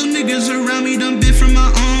harm. The niggas around me done bit from my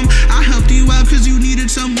arm. I helped you out cause you needed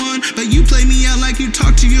someone, but you play me out like you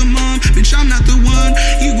talk to your mom. Bitch, I'm not the one.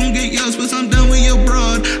 You gon' get yours, but I'm done with your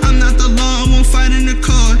broad. I'm not the law, I won't fight in the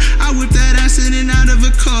car. I whip that ass in and out of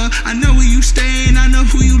a car. I know where you stay and I know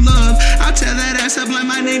who you love. I'll tear that ass up like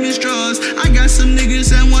my name is Draws. I got some niggas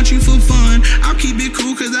that want you for fun. I'll keep it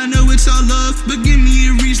cool cause I know it's all love, but give me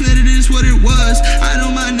a reason that it is what it was. I know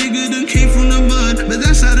my nigga done came from the mud, but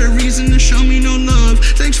that's not a reason to show me no love.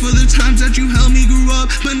 Thanks for the times that you helped me grow up,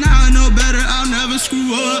 but now I know better, I'll never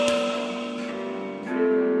screw up.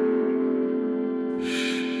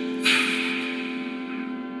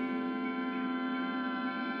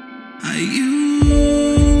 I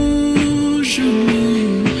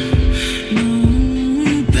usually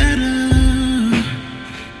know better.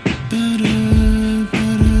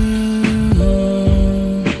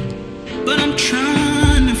 But I'm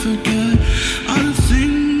trying to forget all the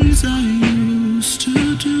things I used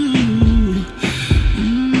to do.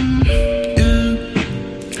 Yeah.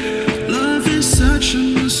 Love is such a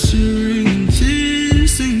mystery, and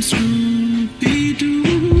this ain't Scooby-Doo.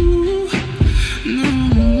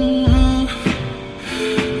 No,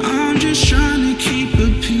 I'm just trying to keep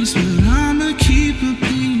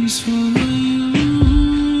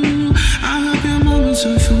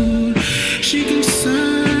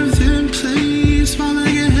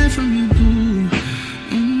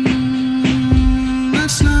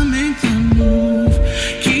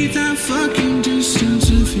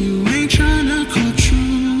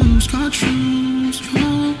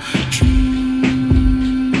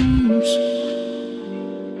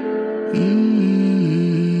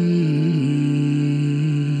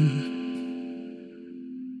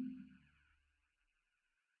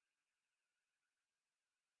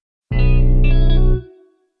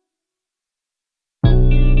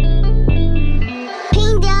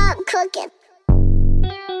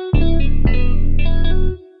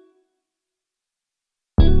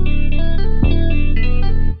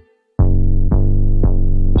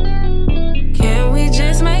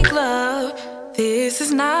This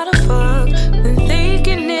is not a fuck. Been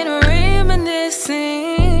thinking and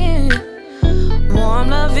reminiscing. Warm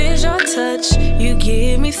love is your touch. You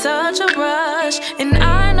give me such a rush, and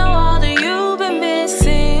I know all that you've been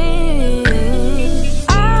missing.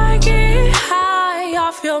 I get high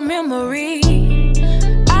off your memory.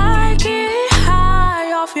 I get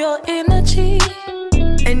high off your energy,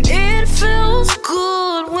 and it feels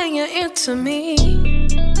good when you're into me.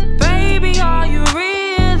 Baby, are you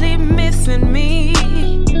really missing me?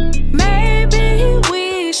 Maybe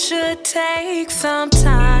we should take some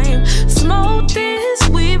time, smoke this,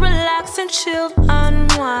 we relax and chill,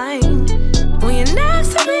 unwind. When you're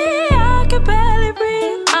next to me, I can barely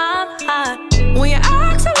breathe, I'm hot. When you're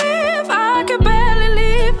asking me if I can barely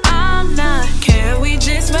leave, I'm not. Can we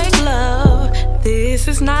just make love? This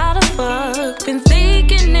is not a fuck. Been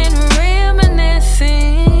thinking and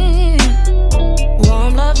reminiscing.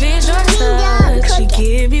 Warm love is your touch. You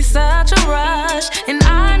give me such a rush, and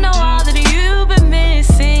I know all that you've been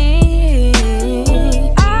missing.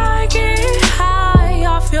 I get high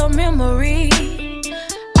off your memory.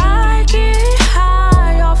 I get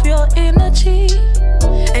high off your energy,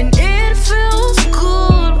 and it feels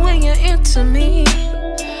good when you're into me.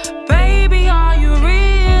 Baby, are you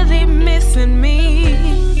really missing me?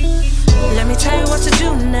 Let me tell you what to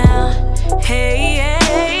do now. Hey,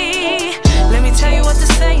 hey. Let me tell you what to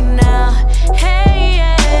say now. Hey,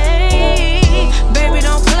 hey. Baby,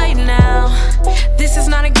 don't play now. This is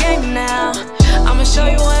not a game now. I'ma show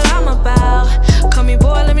you what I'm about. Come here,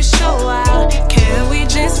 boy, let me show out. Can we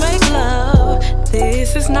just make love?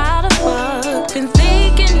 This is not a fuck. Been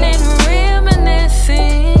thinking and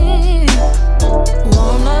reminiscing.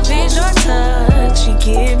 Warm love is your touch. You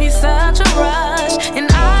give me such a rush, and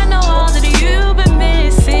I know all that you've been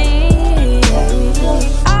missing.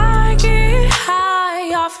 I get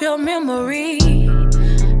high off your memory.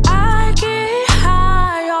 I get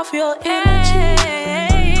high off your energy,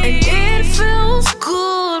 and it feels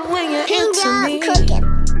good when you're into me.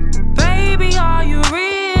 Baby, are you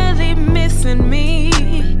really missing me?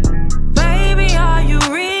 Baby, are you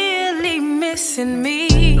really missing me?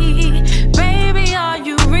 Baby, are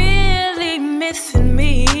you really missing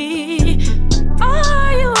me?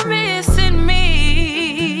 Are you missing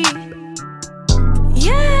me?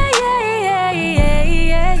 Yeah, yeah, yeah, yeah,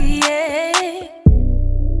 yeah, yeah.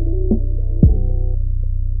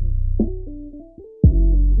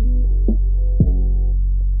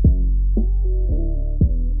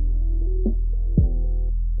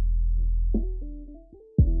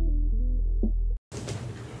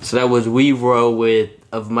 So that was Weavro with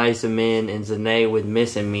Of Mice and Men and Zane with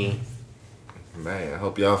Missing Me. Man, I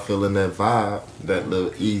hope y'all feeling that vibe, that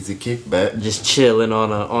little easy kickback. Just chilling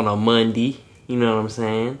on a Monday. You know what I'm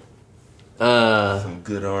saying? Some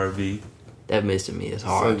good R&B. That Missing Me is So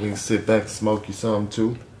hard. you can sit back and smoke you something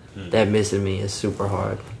too. That Missing Me is super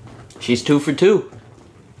hard. She's 2 for 2.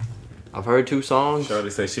 I've heard 2 songs. Shorty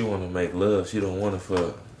say she want to make love. She don't want to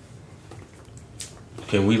fuck.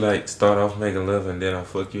 Can we like start off making love and then I'll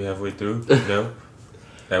fuck you halfway through? No?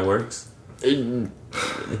 That works?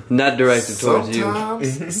 Not directed towards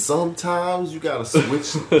you. Sometimes you gotta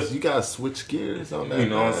switch. You gotta switch gears on that. You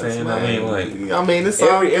know what I'm saying? man. I mean, like, it's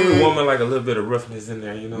all every good. woman like a little bit of roughness in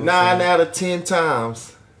there, you know what 9 I'm saying? out of 10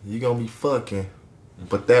 times you gonna be fucking,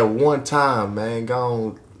 but that one time, man,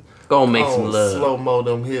 go Gonna make some love. slow mo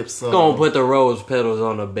them hips. Gonna put the rose petals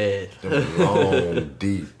on the bed. them long,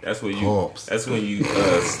 deep. That's when you pumps. that's when you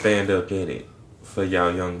stand up in it for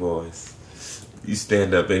y'all young boys. You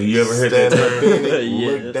stand up in it. You ever heard Stand that up term? in it,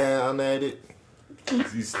 Yes. look down at it,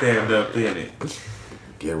 You stand up in it.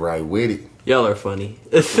 get right with it. Y'all are funny.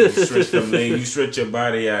 You stretch them legs, you stretch your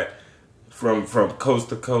body out from coast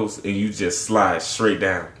to coast and you just slide straight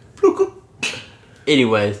down.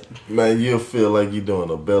 Anyways, Man, you'll feel like you're doing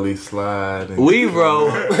a belly slide. And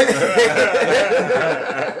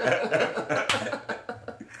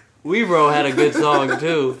Weavro had a good song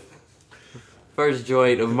too. First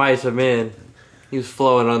joint of Mice and Men. He was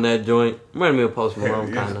flowing on that joint. Reminded me of Post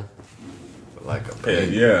Malone, Yeah. kind of. like a Hell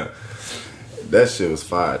baby. yeah. That shit was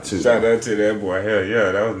fire too. Shout out to that boy. Hell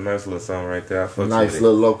yeah. That was a nice little song right there. I fucked Nice with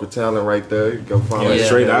little local talent right there. Go find it. it. Yeah,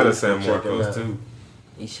 straight out of Check San it Marcos out. too.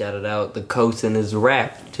 He shouted out the coast in his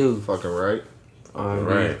rap too. Fucking right. R&B,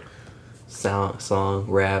 Right. song,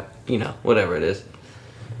 rap, you know, whatever it is.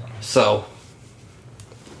 So,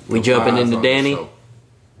 we jumping Vibes into on the Danny. show.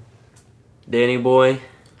 Danny boy,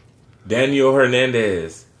 Daniel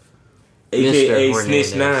Hernandez. AKA Mr.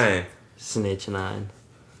 Snitch Hernandez. 9. Snitch 9.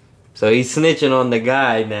 So he's snitching on the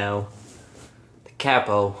guy now. The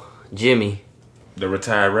capo, Jimmy, The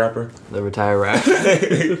retired rapper. the retired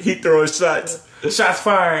rapper. He throwing shots. Shots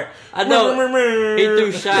fired. I know he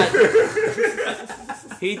threw shots.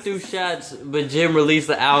 He threw shots, but Jim released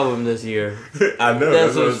the album this year. I know.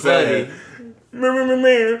 That's what I'm what's funny.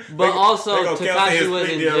 saying. But also, they gonna cancel Tekashi his was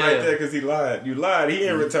plea in deal jail. right there because he lied. You lied. He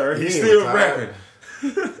in return. He He's ain't still retired.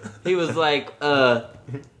 rapping. He was like,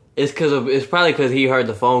 it's probably because he heard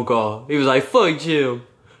the phone call. He was like, fuck Jim.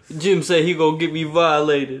 Jim said he gonna get me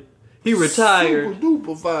violated. He retired. Super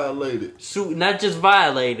duper violated. Not just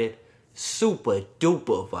violated, super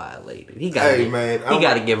duper violated. He got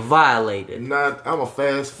to get violated. I'm a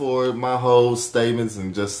fast forward my whole statements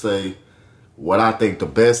and just say what I think the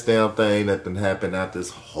best damn thing that can happen out this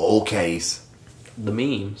whole case. The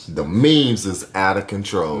memes. The memes is out of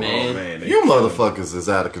control. Man. Oh, man, You motherfuckers is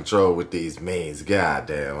out of control with these memes.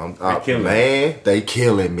 Goddamn. They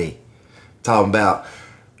killing me. Talking about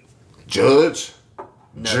judge,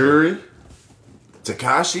 jury,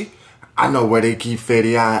 Tekashi. I know where they keep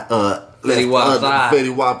Fetty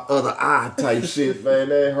Wap's other eye type shit, man.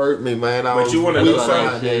 That hurt me, man. But you want to know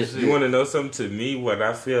something? shit. You want to know something? To me, what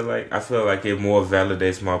I feel like it more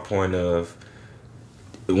validates my point of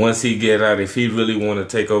once he get out, if he really want to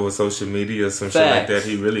take over social media or some shit like that,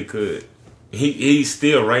 he really could. He's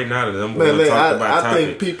still right now the number one talked about topic. I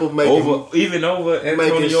think people making over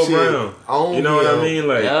Antonio Brown. You know what I mean?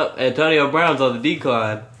 Like, yep, Antonio Brown's on the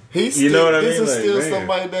decline. He's You know what I this mean? is Like, still man.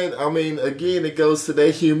 somebody that, I mean, again, it goes to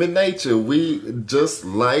their human nature. We just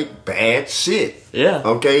like bad shit. Yeah.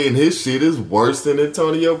 Okay, and his shit is worse than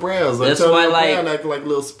Antonio Brown's. That's Antonio why, Brown acting like a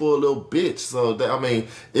little spoiled little bitch. So, I mean,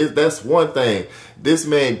 that's one thing. This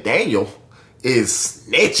man, Daniel, is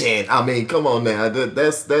snitching. I mean, come on now.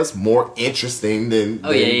 That's more interesting than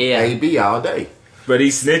AB all day. but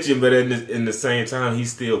he's snitching. But in the same time,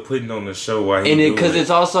 he's still putting on the show while he Because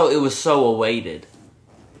it was so awaited.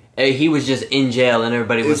 He was just in jail, and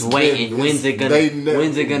everybody was waiting. When's it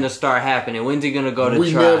gonna start happening? When's it gonna go to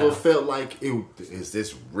we trial? never felt like, is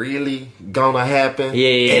this really gonna happen?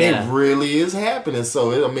 Yeah. And it really is happening.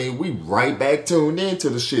 So, we right back tuned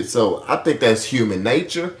into the shit. So, I think that's human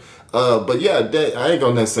nature. But yeah, I ain't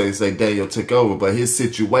gonna necessarily say Daniel took over, but his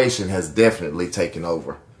situation has definitely taken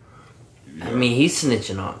over. I mean, he's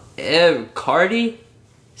snitching on Cardi,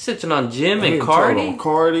 snitching on Jim and Cardi.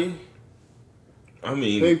 Cardi. I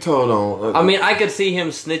mean, They told on. I could see him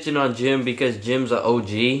snitching on Jim because Jim's an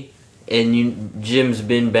OG, and Jim's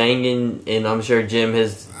been banging, and I'm sure Jim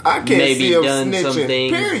has I can't maybe see him done some snitching.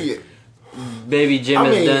 things. Period. Maybe Jim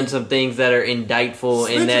has done some things that are indictful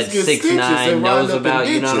and that Snitches get 6ix9ine stitches and knows wind up in about.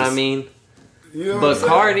 You know what I ditches. mean? You know what But I'm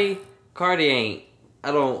saying? Cardi ain't.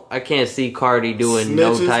 I can't see Cardi doing Snitches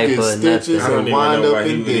no type get of stitches. nothing. I don't even wind know up why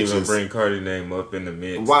he in would even ditches. bring Cardi's name up in the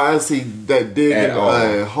mix. Why is he that digging At all.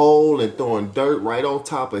 a hole and throwing dirt right on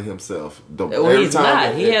top of himself? Well, he's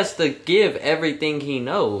not. He has to give everything he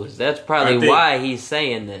knows. That's probably why he's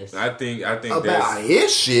saying this. I think about that's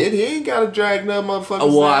his shit. He ain't got to drag no motherfuckers.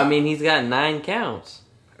 Well, out. I mean, he's got 9 counts.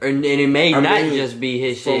 And it may not just be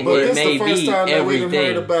his shit. But It this may the first be time that we done heard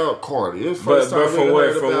everything. about Cardi. This But first time from we what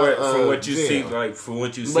heard about, from what you Jim. see, like from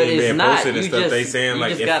what you But see it's being not. posted and You stuff, just- they saying you like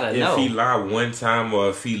just if gotta know. he lie one time or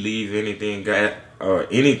if he leave anything or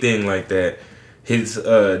anything like that, his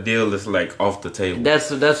deal is like off the table. That's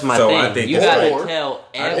my So thing. I think you that's- gotta tell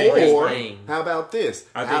I think Or everything. how about this?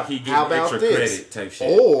 I think he how gives about extra this? credit type shit.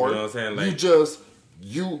 Or You know what I'm saying? Like, you just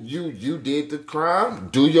you did the crime.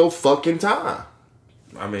 Do your fucking time.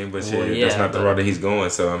 I mean, but shit, Well, yeah, that's not the but- route that he's going.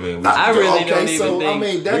 So I mean, I really don't even think. I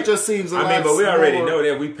mean, that just seems. but we already know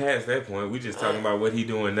that we passed that point. We just talking about what he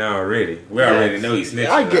doing now already. We already know he's snitching.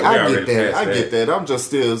 I get already that. passed I get that. I'm just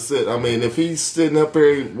still sitting. I mean, if he's sitting up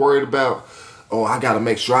here worried about, I got to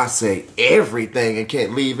make sure I say everything and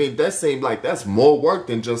can't leave it. That seems like that's more work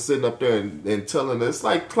than just sitting up there and telling. It's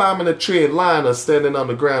like climbing a tree and lying or standing on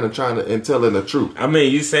the ground and telling the truth. I mean,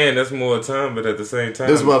 you saying that's more time, but at the same time,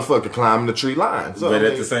 This motherfucker climbing the tree lying. So, but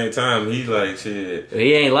at the same time, he's like shit.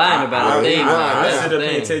 He ain't lying about a thing. I That's sit the up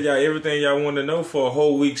here and tell thing. y'all everything y'all want to know for a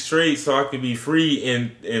whole week straight, so I could be free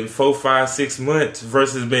in 4, 5, 6 months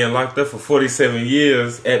versus being locked up for 47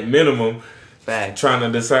 years at minimum. Fact. Trying to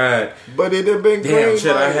decide, but it had been damn, green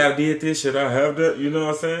should I light. have did this? Should I have that? You know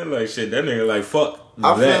what I'm saying? Like shit, that nigga like fuck.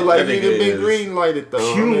 I feel like that he'd nigga have been is- green lighted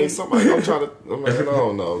though. I mean, somebody. I'm trying to. I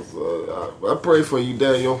don't know. So, I pray for you,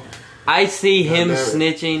 Daniel. I see him damn it.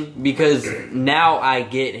 snitching because now I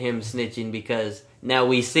get him snitching because now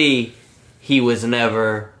we see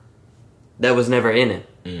that was never in it.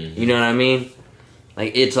 You know what I mean?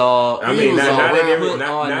 Like it's all. I He mean, was now all that around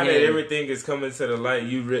on now that him. everything is coming to the light,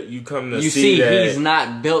 you come to You see see, that he's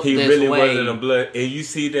not built he this really way. wasn't a blood, and you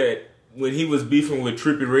see that when he was beefing with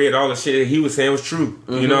Trippie Redd, all the shit he was saying was true.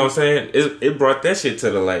 You know what I'm saying? It brought that shit to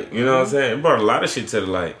the light. You know what I'm saying? It brought a lot of shit to the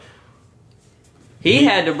light. He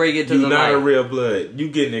had to bring it to You the not light. a real blood. You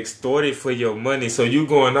getting extorted for your money. So you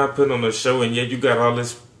going out put on a show and yet you got all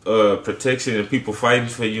this protection and people fighting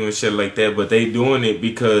for you and shit like that. But they doing it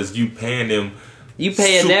because you paying them. You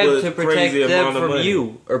paying them super to protect crazy them amount of from money.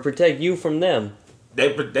 you, or protect you from them, They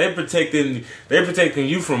protecting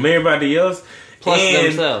you from everybody else. plus and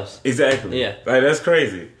themselves. Exactly. Yeah. Like that's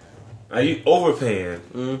crazy. Are you overpaying?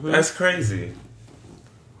 That's crazy.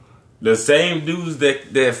 The same dudes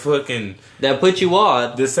that fucking That put you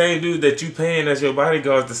on. the same dudes that you paying as your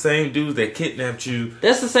bodyguards, the same dudes that kidnapped you.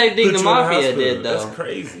 That's the same thing put the you in the mafia hospital. did, though. That's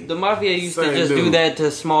crazy. The mafia used to Same just do dude. that to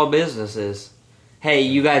small businesses. Hey,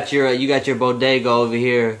 you got your bodega over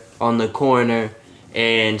here on the corner,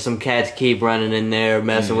 and some cats keep running in there,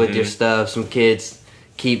 messing with your stuff. Some kids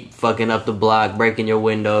keep fucking up the block, breaking your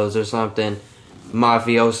windows or something.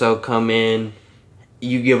 Mafioso come in,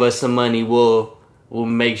 you give us some money, we'll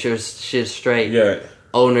make sure shit's straight. Yeah.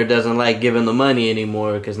 Owner doesn't like giving the money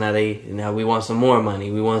anymore because now we want some more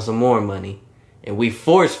money. We want some more money, and we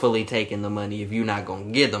forcefully taking the money if you're not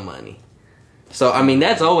gonna give the money. So I mean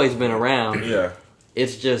that's always been around. Yeah.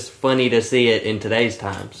 It's just funny to see it in today's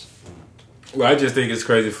times. Well, I just think it's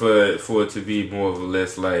crazy for it to be more or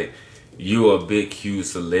less like you're a big, huge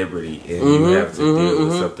celebrity and you have to deal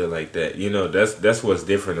with something like that. You know, that's what's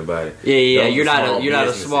different about it. Yeah. Those You're are not a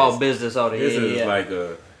businesses. small business owner. This Yeah, is yeah. like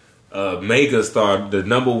a mega star,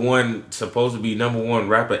 the supposed to be number one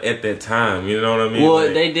rapper at that time. You know what I mean? Well,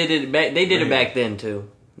 Like, they did it back. They did it back then too.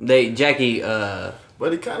 Jackie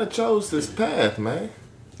But he kind of chose this path, man.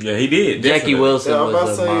 yeah, he did. Jackie definitely. Wilson Yeah, I'm about to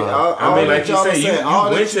was a say, mob. I mean, like you y'all said, you saying, all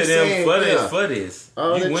that went to you them saying, for yeah. this.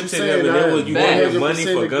 All You that went you to saying, them and then you I wanted money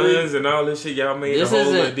 100% for agree. guns and all this shit. Y'all made This a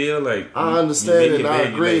whole isn't- deal. Like I understand you and I make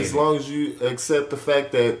it agree bad, you as long as you accept the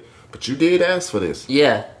fact that, but you did ask for this.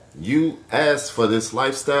 Yeah. You asked for this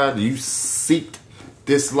lifestyle. You seeked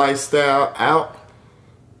this lifestyle out.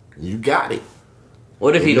 You got it.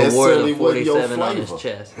 What if he'd have wore Necessarily the wasn't your 47 on his flavor.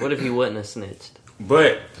 chest? What if he wouldn't have snitched?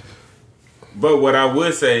 But what I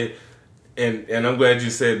would say, and I'm glad you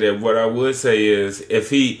said that. What I would say is, if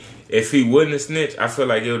he wouldn't have snitched, I feel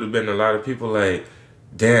like it would have been a lot of people like,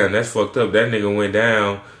 damn, that's fucked up. That nigga went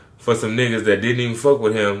down for some niggas that didn't even fuck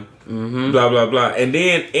with him. Blah blah blah.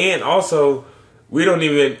 And also, we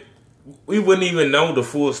wouldn't even know the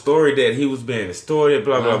full story that he was being extorted.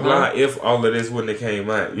 Blah blah blah. If all of this wouldn't have came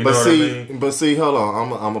out, you know what I mean? But see, hold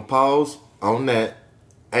on. I'm a pause on that.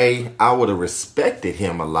 A, I would have respected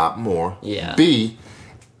him a lot more. Yeah. B,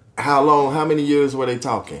 how many years were they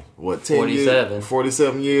talking? What, 10 47. years?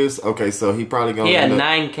 47 years? Okay, so he probably gonna He had end up-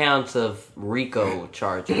 9 counts of RICO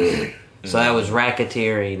charges. So that was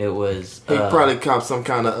racketeering. It was He probably copped some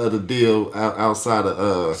kind of other deal outside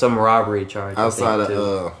of some robbery charge. I outside think, too.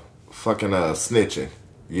 of fucking snitching.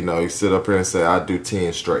 You know, he sit up here and say, "I do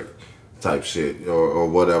 10 straight." Type shit or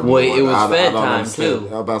whatever. Well, it was I Fed don't time, understand. too.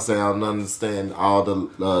 I'm about to say I don't understand all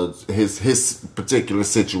the his particular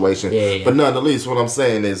situation. Yeah. But nonetheless, what I'm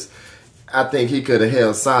saying is, I think he could have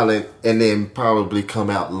held silent and then probably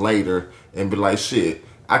come out later and be like, "Shit,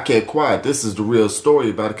 I kept quiet. This is the real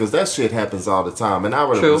story about it," because that shit happens all the time, and I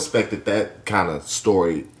would have True. respected that kind of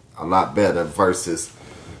story a lot better versus.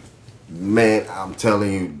 Man, I'm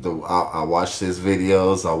telling you, I watched his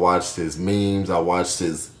videos, I watched his memes, I watched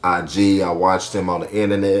his IG, I watched him on the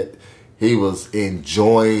internet. He was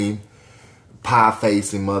enjoying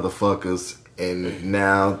pie-facing motherfuckers, and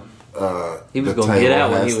now he was the going to get table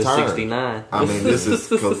out when has he was turned. 69. I mean, this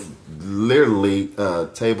is literally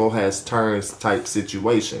table has turns type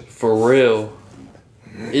situation. For real.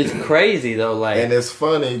 It's crazy, though. Like, And it's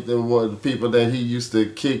funny, the people that he used to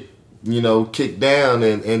kick down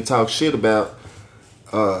and talk shit about,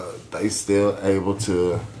 they still able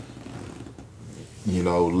to,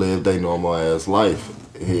 live their normal ass life.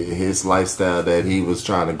 His lifestyle that he was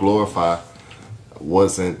trying to glorify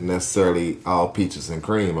wasn't necessarily all peaches and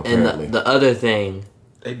cream, apparently. and the other thing,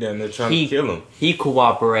 They down there trying to kill him. he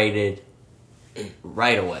cooperated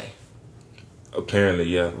right away. Apparently,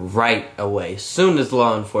 yeah. Right away. As soon as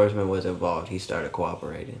law enforcement was involved, he started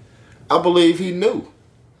cooperating. I believe he knew.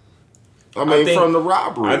 I mean, think- from the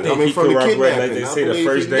robbery. I think he from the corroborated, like kidnapping. they I say, the believe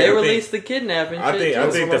first he day. They I think- released the kidnapping I shit. think too.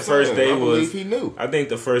 That's the what I'm first saying. day I was. believe he knew. I think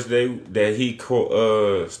the first day that he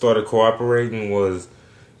started cooperating was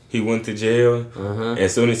he went to jail.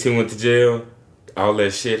 As soon as he went to jail, all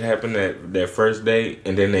that shit happened that first day,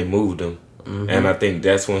 and then they moved him. And I think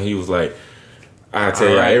that's when he was like, "I tell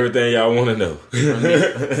All y'all right. everything y'all want to know.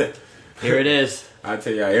 Here it is. I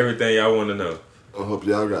tell y'all everything y'all want to know." I hope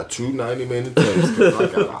y'all got 2 90-minute takes. 'Cause I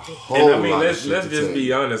got a whole And I mean, lot of let's shit to just tell be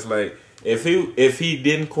you. honest. Like, if he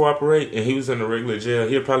didn't cooperate and he was in a regular jail,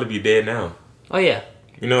 he'd probably be dead now. Oh yeah,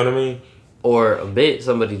 You know what I mean? or a bitch,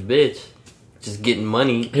 somebody's bitch, just getting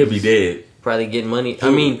money. He'd be dead. Probably getting money. He I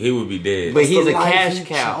mean, he would be dead. but That's he's the a life cash he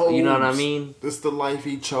cow. You know what I chose. mean? This the life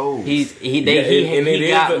he chose. He and it is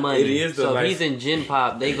got the- money. it is the So if life- he's in Gen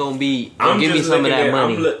Pop, they gonna be I'm give me just some of looking that at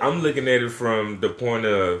money. I'm looking at it from the point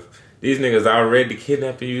of these niggas already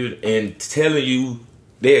kidnapping you and telling you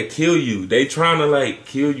they'll kill you. They trying to like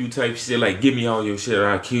kill you type shit. Like, give me all your shit or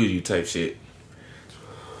I'll kill you type shit.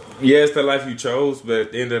 Yeah, it's the life you chose, but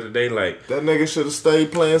at the end of the day, like, that nigga should have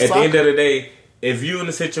stayed playing at soccer. the end of the day, if you in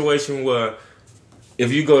a situation where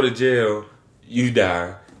if you go to jail, you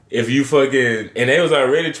die. If you fucking and they was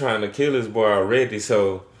already trying to kill this boy already,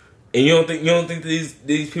 so and you don't think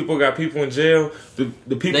these people got people in jail? The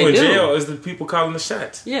people They in do. jail is the people calling the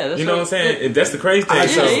shots. Yeah, that's you know what I'm saying. If that's the crazy thing. I Yeah,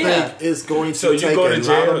 just yeah. think it's going to So you take go a to lot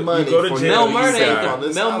jail, of money you go to for jail, him Mel to Murder be ain't on the,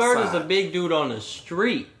 this Mel Murder's outside. the big dude on the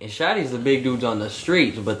street, and Shotty's the big dudes on the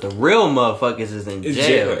streets. But the real motherfuckers is in It's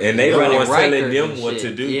jail, and they the running ones telling Rikers them and what shit.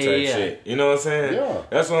 to do Yeah, type yeah. shit. You know what I'm saying? Yeah.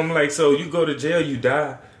 That's what I'm like. So you go to jail, you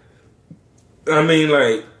die. I mean,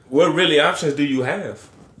 like, what really options do you have?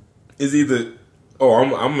 Is either, oh, I'm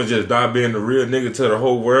gonna just die being the real nigga to the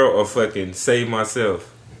whole world, or fucking save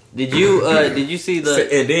myself. Did you see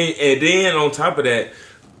the? And then on top of that,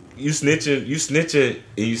 you snitching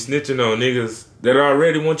on niggas that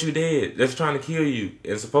already want you dead. That's trying to kill you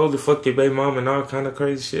and supposedly fuck your baby mom and all kind of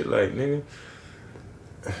crazy shit. Like, nigga,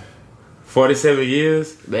 47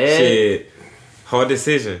 years, Man. shit, hard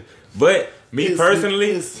decision. But me It's-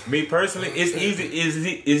 personally, it's-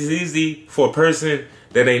 it's easy for a person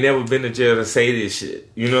that ain't never been to jail to say this shit.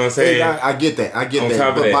 You know what I'm saying? Hey, I get that. I get On that. top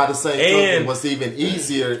of But that. by the same And- token, what's even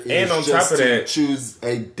easier is and on just top of to that- choose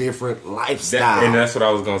a different lifestyle. And that's what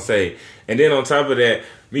I was gonna say. And then on top of that,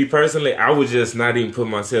 me personally, I would just not even put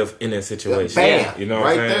myself in that situation. Bam. You know what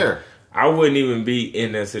Right I'm saying? there. I wouldn't even be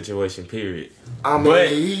in that situation, period. I mean, But-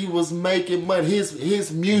 he was making money.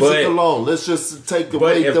 His music But- alone. Let's just take But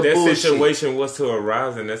away if the that bullshit. situation was to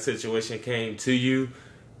arise and that situation came to you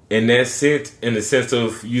in that sense, in the sense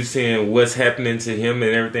of you seeing what's happening to him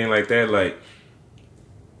and everything like that, like,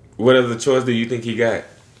 what other choice do you think he got?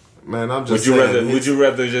 Man, I'm Would just you saying. rather? Would you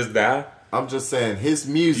rather just die? I'm just saying his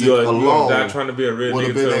music You're alone die trying to be a real would nigga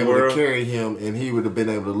have to been the able world. to carry him, and he would have been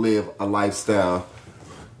able to live a lifestyle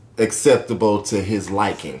acceptable to his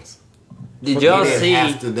likings. Did y'all He didn't see?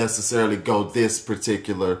 have to necessarily go this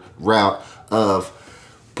particular route of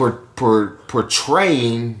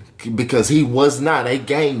portraying, because he was not a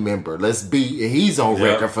gang member. He's on Yeah.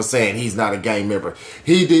 record for saying he's not a gang member.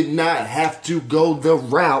 He did not have to go the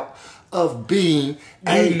route of being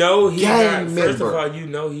a You know he gang not. member. First of all, you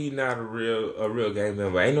know he not a real gang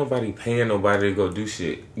member. Ain't nobody paying nobody to go do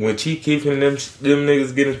shit. When Chief keeping them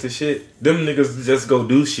niggas get into shit, them niggas just go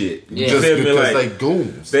do shit. You Just feel me? because Like, they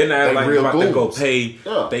goons. they not like real about to go goons. pay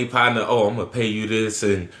Yeah. they partner. Oh, I'm gonna pay you this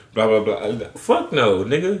and blah blah blah. Fuck no,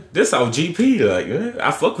 nigga. This all GP. Like,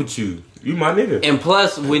 I fuck with you. You my nigga. And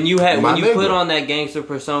plus, when you My put nigga. on that gangster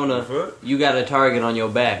persona, Fuck. you got a target on your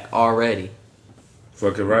back already.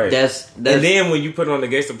 Fucking right. That's and then when you put on the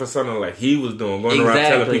gangster persona like he was doing, going around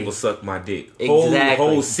telling Exactly. people suck my dick. Exactly.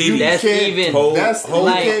 Whole city. That's even whole- That's whole- you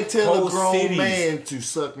like, can't tell whole a grown cities. man to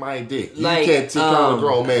suck my dick. You Like, can't call a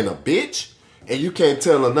grown man a bitch, and you can't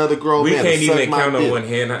tell another grown We man can't to suck even my count dick. on one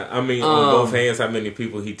hand. I mean, on both hands, how many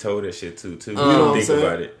people he told that shit to. Too. know what I'm Think saying?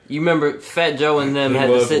 about it. You remember Fat Joe and them He had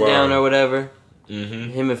to was sit down wild. or whatever. Mm-hmm.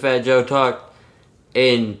 Him and Fat Joe talked,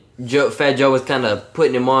 and Fat Joe was kind of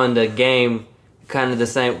putting him on the game, kind of the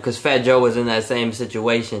same, because Fat Joe was in that same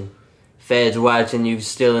situation. Feds watching you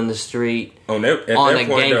still in the street. At that On point, a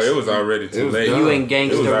though, gangster- it was already too was late. done. You in It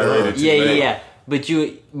gangster, was already too yeah, late. yeah.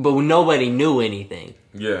 But nobody knew anything.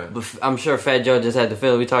 Yeah. But I'm sure Fat Joe just had the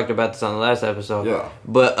feeling. We talked about this on the last episode. Yeah.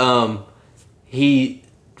 But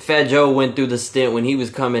Fat Joe went through the stint when he was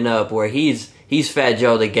coming up, where he's Fat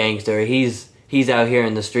Joe the gangster. He's out here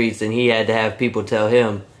in the streets, and he had to have people tell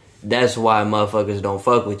him, that's why motherfuckers don't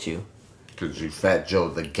fuck with you. Cause you Fat Joe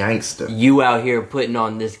the gangster. You out here putting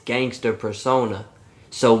on this gangster persona.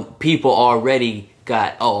 So people already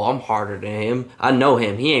got, oh, I'm harder than him. I know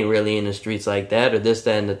him. He ain't really in the streets like that, or this,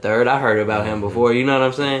 that, and the third. I heard about him before. You know what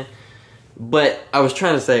I'm saying? But I was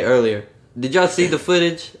trying to say earlier, did y'all see the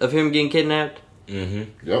footage of him getting kidnapped?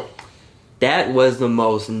 Mm-hmm. Yep. That was the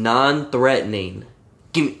most non-threatening.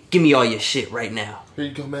 Give me all your shit right now. Here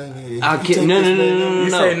you go, man. I'll You kid. take No. this, man. You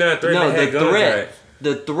say non-threatening, had The guns threat. out.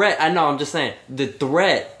 The threat. I know. I'm just saying the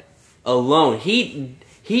threat alone. He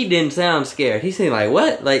He didn't sound scared. He seemed like,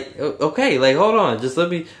 what? Like, okay, like, hold on. Just let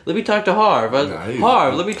me talk to Harv.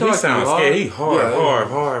 Harv, let me talk to you, He sounds Harv. scared. He hard.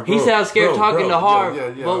 Bro. He sounds scared talking to Harv,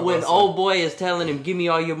 yeah, but when old boy is telling him, give me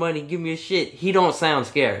all your money, give me your shit, he don't sound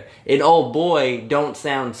scared. And old boy don't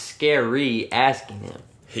sound scary asking him.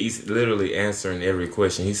 He's literally answering every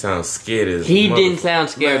question. He sounds scared as He didn't sound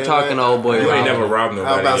scared talking to old boy. You ain't never robbed I was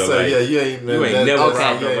nobody about in to your say, life. you ain't never Okay.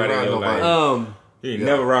 robbed nobody in your life. You ain't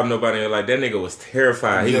never robbed nobody in your life. That nigga was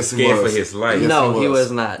terrified. He was Yes, he scared was. for his life. Yes, No, he he was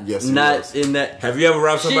was. not. Yes, he not was. in that. Have you ever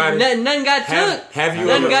robbed Shit, somebody? nothing got took. Have you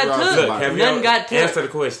Nothing ever got robbed took. somebody? Have you Nothing ever, got took. Answer the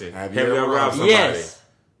question. Have Have you you ever ever robbed robbed somebody? Yes.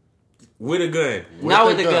 With a gun. Not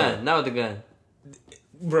with the the gun. gun. Not with the gun.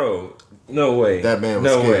 Bro, no way. That man was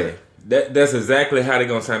no scared. way. That's exactly how they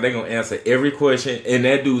gonna sound. They gonna answer every question, and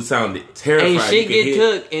that dude sounded terrified. Ain't shit You could get hear-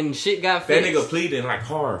 took and shit got That fixed. nigga pleading like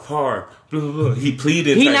Harv, blah, blah, blah. He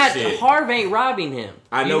pleading He type not shit. Harv ain't robbing him.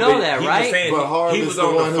 I know, you know but that, he right? Was saying But Harv he is was the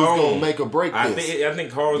on one the who's phone. gonna make or break I this.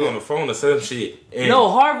 think Harv was on the phone or some shit. And, No,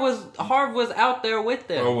 Harv was out there with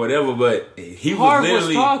them. or whatever, but he Harv was was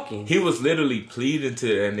literally talking. He was literally pleading to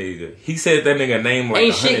that nigga. He said that nigga name like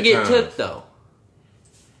Ain't 100 shit get times. took though.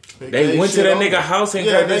 They went to that nigga house and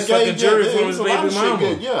got this fucking jury from his baby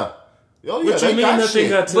mama. Yeah. Oh, What yeah, you they mean got nothing shit.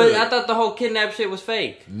 got took? But I thought the whole kidnap shit was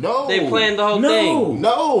fake. No. They planned the whole No. thing.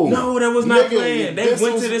 No. that was not Nigga, planned. They this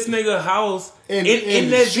went was- to this nigga house And- in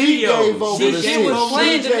and that she video. gave over See, the shit shit. was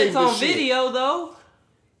planned if She it's on gave the shit. video though.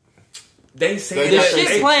 They said They The got- shit's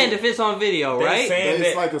they- planned if it's on video, they right? saying It's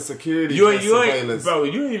that like a security you ain't, surveillance. bro.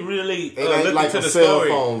 You ain't really It ain't looking like to a the cell story.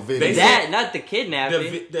 phone video. They That, said not the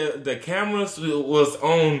kidnapping. the cameras was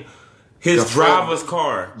on his The front- driver's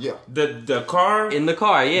car. Yeah. The car In the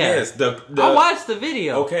car, yeah. Yes, the I watched the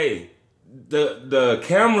video. Okay. The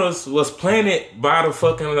cameras was planted by the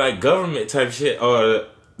fucking like government type shit or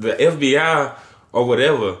the FBI or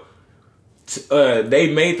whatever.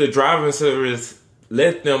 They made the driving service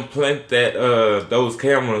let them plant that those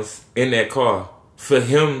cameras in that car for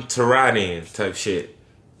him to ride in type shit.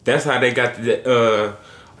 That's how they got the,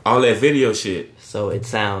 all that video shit. So it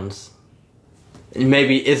sounds.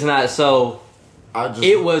 Maybe it's not so.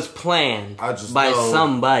 It was planned I just by know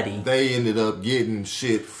somebody. They ended up getting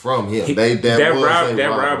shit from him. He- That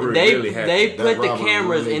robbery They really happened. they That put the robbery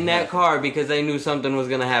cameras really in that happened. car because they knew something was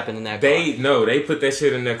gonna happen in that car. They put that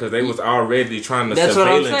shit in there because they was already trying to. That's what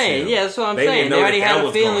I'm surveillance saying. him. Yeah, that's what I'm They didn't saying. know They already that had that a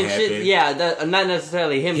was feeling gonna shit. happen. Yeah, not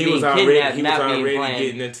necessarily him He being was kidnapped, already not being already planned.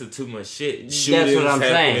 getting into too much shit. That's Shootings what I'm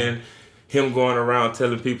saying. happening, him going around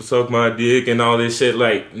telling people suck my dick and all this shit.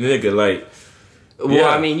 Like nigga, like. Well, Yeah.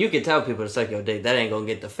 I mean, you can tell people to suck your dick. That ain't gonna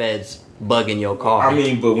get the feds bugging your car. I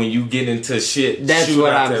mean, but when you get into shit, That's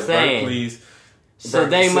what shootouts I'm at saying. Berkeley's, so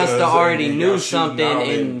they must have Berkeley already Centers, knew y'all something, shooting all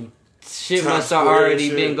and shit Times must have Square already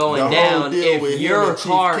shit. been going The whole down deal with if him your and Chief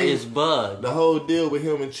car Keef- is bugged. The whole deal with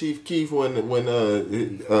him and Chief Keef when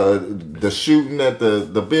the shooting at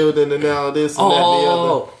the building and all this and that and the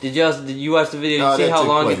other. Did you watch the video? Did No, you see that how took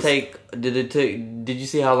long place. it take? Did you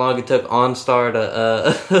see how long it took OnStar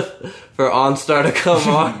to for OnStar to come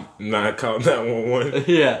on? Nah, I called 911.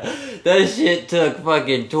 Yeah, that shit took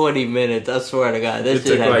fucking 20 minutes. I swear to God, that It shit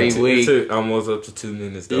took had like me it weak. took almost up to 2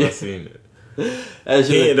 minutes though. I seen it. That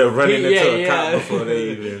He shit- ended up running into a yeah. cop before they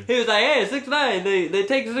even. He was like, "Hey, 6ix9ine, they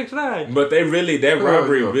take 6ix9ine." But they really that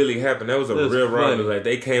robbery yeah. really happened. That was a That's real robbery. funny. Like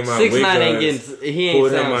they came out with 6ix9ine ain't guns. getting. He ain't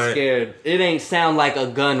pulled him sound out. scared. It ain't sound like a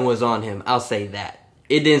gun was on him. I'll say that.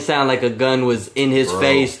 It didn't sound like a gun was in his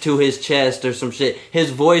face to his chest or some shit. His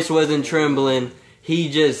voice wasn't trembling. He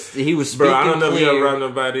was speaking Bro, I don't know if you ever clear. robbed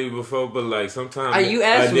nobody before, but like sometimes You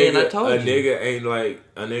asked me and I told a you.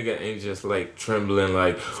 nigga ain't just like trembling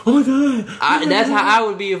like, oh my god. That's how I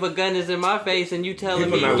would be if a gun is in my face and you telling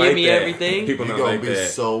People me, not give like me that. everything. People You not gonna like be that.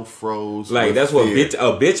 so froze. Like with that's what fear.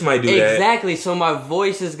 a bitch might do that. Exactly. So my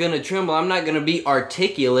voice is gonna tremble. I'm not gonna be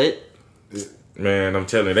articulate. Man, I'm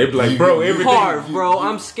telling you, they be like, You- bro, you- everything. Harv, bro,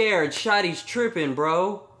 I'm scared. Shotty's tripping,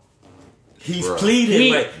 bro. He's Bruh.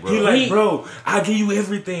 pleading He- bro, I'll give you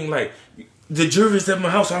everything. Like the jury's at my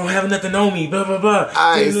house, I don't have nothing on me. Blah blah blah.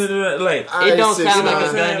 Like It don't sound like a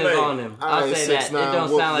 6ix9ine. gun is like, on him. I'll say that. It 6ix9ine.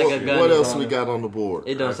 don't sound like a gun What is else on we him. got on the board?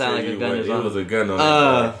 It don't sound like a gun is It on was him. a gun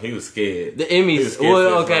on him. He was scared. The He was Emmys. scared for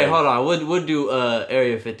his Okay, life. hold on. We'll do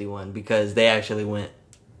Area 51 because they actually went.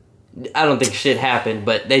 I don't think shit happened,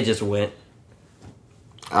 but they just went.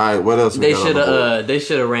 All right, what else we They got on should the board? have. They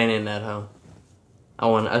should have ran in that hoe.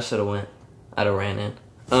 I should have went. I'd have ran in.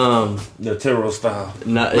 The terror style.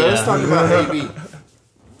 No, Man, let's talk about AB.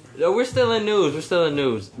 No, we're still in news.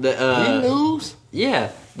 The He news?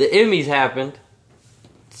 yeah, the Emmys happened.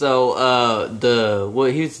 So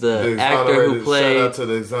he's the actor who played. Shout out to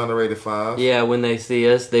the Exonerated Five. Yeah, When They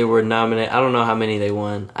See Us, they were nominated. I don't know how many they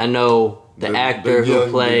won. I know the actor who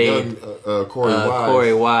played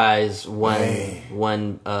Corey Wise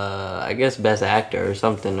won I guess Best Actor or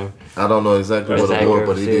something. Or I don't know exactly Best what it Actor was,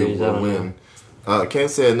 but he series, did I don't win. Can't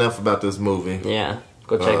say enough about this movie. yeah,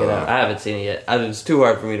 go check it out. I haven't seen it yet. It's too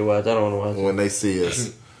hard for me to watch. I don't want to watch it. When They See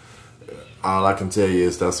Us, all I can tell you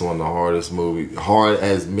is that's one of the hardest movies. Hard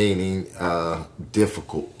as meaning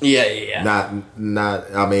difficult. Yeah.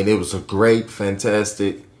 Not. I mean, it was a great,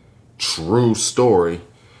 fantastic, true story,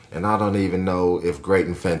 and I don't even know if great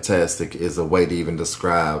and fantastic is a way to even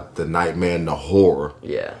describe the nightmare and the horror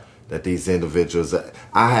Yeah. that these individuals.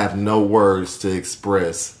 I have no words to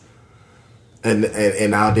express, and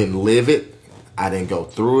I didn't live it. I didn't go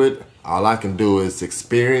through it. All I can do is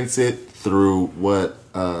experience it through what,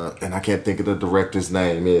 and I can't think of the director's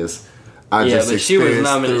name is. But she was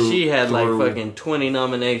nominated. She had like fucking 20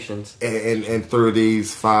 nominations. And through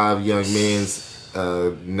these 5 young men's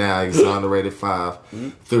now exonerated 5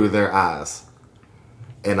 through their eyes.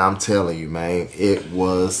 And I'm telling you, man, it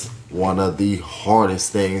was one of the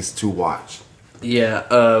hardest things to watch. Yeah,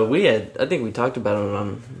 I think we talked about it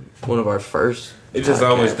on one of our first. It's just podcasts.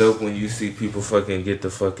 always dope when you see people fucking get the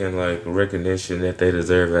fucking like recognition that they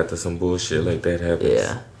deserve after some bullshit like that happens.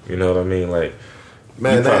 Yeah. You know what I mean? Like,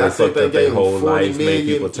 Man, you probably I think fucked they up their gave whole 40 life, made million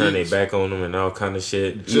people turn their each. back on them and all kind of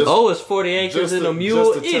shit. It's 40 acres and a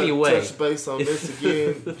mule anyway. Touch base on this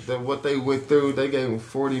again, that what they went through, they gave them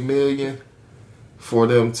 $40 million for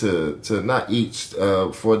them to not each,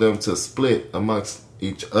 for them to split amongst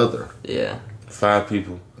each other. Yeah. 5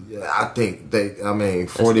 people. Yeah, I think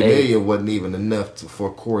 $40 million wasn't even enough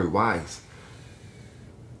for Corey Wise.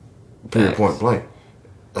 Period, point blank.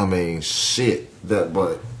 I mean, shit.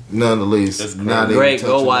 But nonetheless, That's not even Great,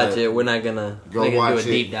 go touching watch that. it. We're not gonna Go do watch a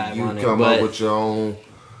it. deep dive You on it. come But up with your own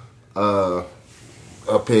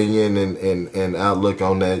opinion and outlook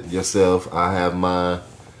on that yourself. I have mine.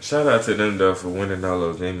 Shout out to them though for winning all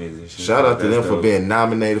those Emmys and shit. Shout out to That's them for dope. being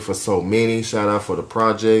nominated for so many. Shout out for the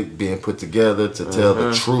project being put together to tell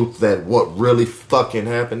the truth that what really fucking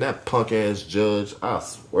happened. That punk ass judge, I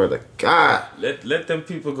swear to God. Let them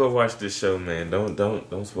people go watch this show, man. Don't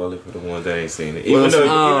spoil it for the ones that ain't seen it. Well, Even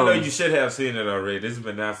though you should have seen it already. This has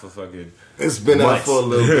been out for fucking. It's been out Months. for a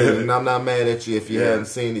little bit, and I'm not mad at you if you haven't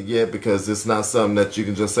seen it yet, because it's not something that you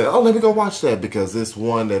can just say, "Oh, let me go watch that," because it's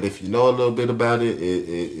one that if you know a little bit about it,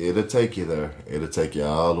 it'll take you there. It'll take you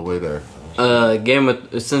all the way there.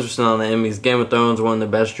 it's interesting on the Emmys. Game of Thrones won the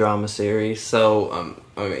best drama series. So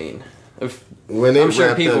I mean, I'm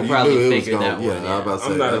sure people probably figured that one. Yeah, I was about to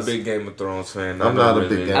say, I'm not a big Game of Thrones fan. I'm not a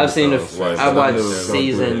big Game I've of seen Thrones fan, I but watched knew it was gonna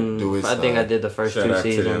season. do its I think thing. I did the first Shout 2 out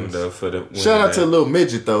to them seasons. though for the Shout out to Lil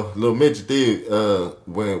Midget though. Lil Midget did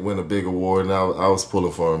win a big award, and I was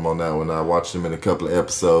pulling for him on that one. I watched him in a couple of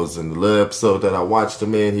episodes, and the little episode that I watched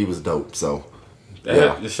him in, he was dope. So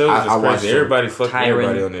yeah, the show is I just watched crazy. it. Everybody fucking Tyron.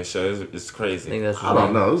 everybody on this show. It's I crazy. think that's. I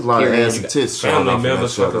don't know. There's a lot of Tyrion. ass and tits showing Family off in that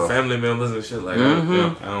members, show, fucking though. family members and shit like that.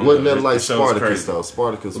 I don't Wasn't know. that like The show's Spartacus crazy. though?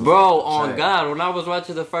 Spartacus, was Bro, on Shame. God, when I was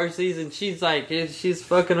watching the first season, she's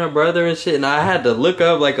fucking her brother and shit, and I had to look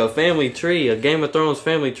up like a family tree, a Game of Thrones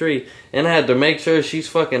family tree, and I had to make sure she's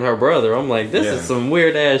fucking her brother. I'm like, this is some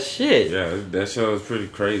weird ass shit. Yeah, that show is pretty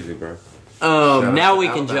crazy, bro. Now to we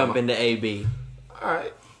can Alabama. jump into AB. All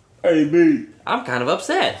right. I'm kind of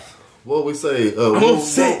upset. What we say? I'm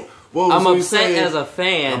upset. I'm upset as a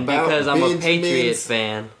fan about because I'm a Benjamins? Patriot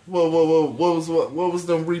fan. Whoa! What was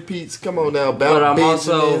them repeats? Come on now, about But I'm Benjamins,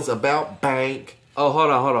 also- about Bank, Oh,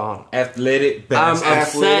 hold on. Athletic I'm bastard. upset.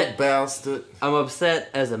 Athletic Bastard. I'm upset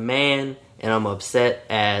as a man, and I'm upset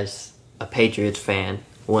as a Patriots fan.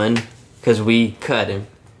 One, because we cut him.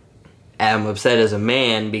 And I'm upset as a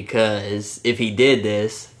man because if he did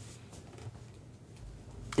this,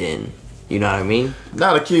 then, you know what I mean?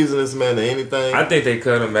 Not accusing this man of anything. I think they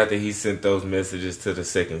cut him after he sent those messages to the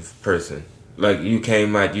second person. Like, you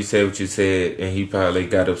came out, you said what you said, and he probably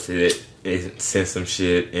got upset and sent some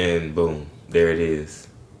shit, and boom, there it is.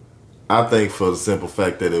 I think for the simple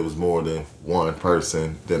fact that it was more than one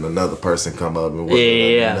person, then another person come up and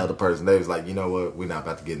Yeah. another person. They was like, you know what, we're not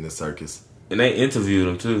about to get in this circus. And they interviewed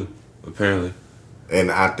him too, apparently.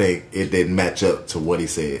 And I think it didn't match up to what he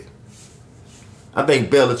said. I think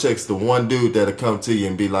Belichick's the one dude that'll come to you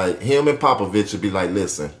and be like, him and Popovich will be like,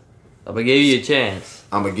 listen, I'm going to give you a chance.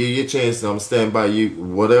 I'm going to give you a chance and I'm going to stand by you.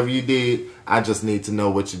 Whatever you did, I just need to know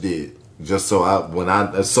what you did. Just so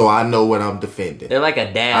I know what I'm defending. They're like a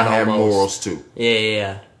I dad have almost. morals too.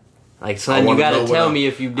 Yeah. Like, I son, you wanna got know to what tell I'm- me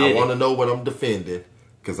if you I did want it. to know what I'm defending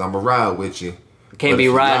because I'm going to ride with you. Can't But be if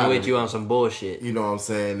you lie riding to with me- you on some bullshit. You know what I'm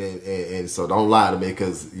saying? And so don't lie to me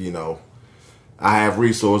because, you know, I have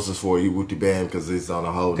resources for you, Wooty Bam, because it's on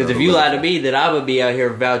a whole. Because if nother you lie level. to me, then I would be out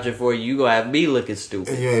here vouching for you. You gonna have me looking stupid.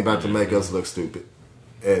 And you ain't about to make us look stupid.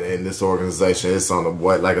 And this organization, it's on a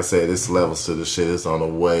way, like I said, it's levels to the shit. It's on a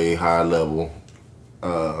way higher level.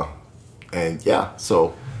 And yeah,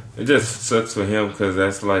 so. It just sucks for him because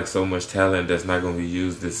that's like so much talent that's not going to be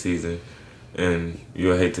used this season, and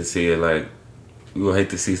you'll hate to see it. Like you'll hate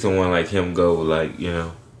to see someone like him go, like, you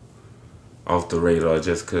know, off the radar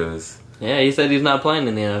just because Yeah, he said he's not playing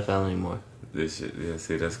in the NFL anymore. this shit. Yeah,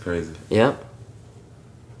 see, that's crazy. Yep.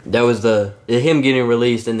 That was him getting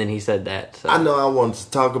released, and then he said that. So. I know I wanted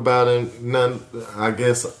to talk about it. I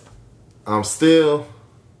guess I'm still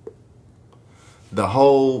the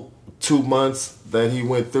whole 2 months that he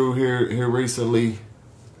went through here recently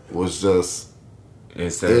was just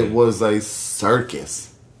Insane. it was a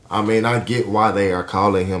circus. I mean, I get why they are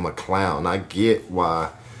calling him a clown. I get why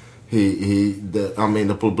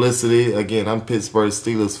the publicity. Again, I'm a Pittsburgh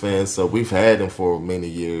Steelers fan, so we've had him for many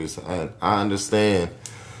years. I understand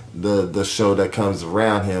the show that comes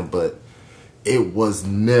around him, but it was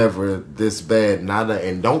never this bad.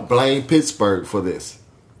 And don't blame Pittsburgh for this.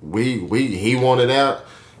 He wanted out.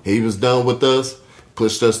 He was done with us.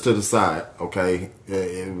 Pushed us to the side. Okay,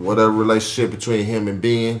 whatever relationship between him and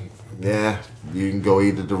Ben, yeah, you can go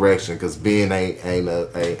either direction because Ben ain't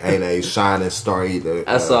a shining star either.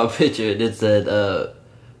 I saw a picture that said the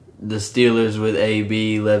Steelers with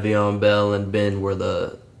AB, Le'Veon Bell, and Ben were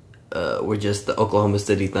just the Oklahoma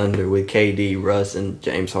City Thunder with KD, Russ, and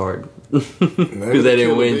James Harden because they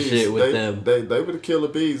didn't win shit with them. They were the killer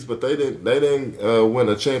bees, but they didn't win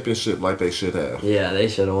a championship like they should have. Yeah, they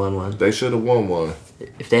should have won one. They should have won one.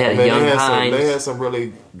 If they had I mean, young they had Hines, some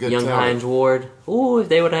really good young talent. Hines Ward. Ooh, if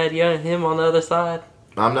they would have had him on the other side.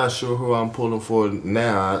 I'm not sure who I'm pulling for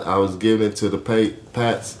now. I was giving it to the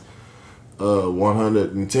Pats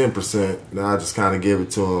 110%. Now I just kind of give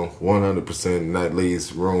it to them 100%, and that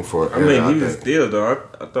leaves room for I mean, error, he was think. still though.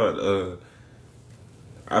 I thought.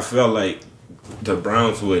 I felt like the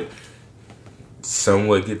Browns would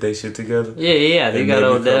somewhat get their shit together. Yeah, they got maybe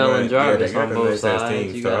Odell come and out- Jarvis they got on a both nice-ass sides.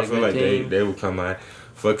 team. You So got I a feel good like team. they would come out.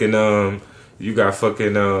 Fucking you got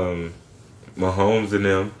fucking Mahomes and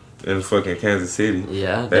them in fucking Kansas City.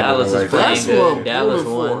 Yeah, They Dallas look is like playing That's that. who good. I'm Dallas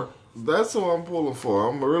pulling won. for. That's who I'm pulling for.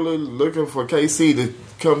 I'm really looking for KC to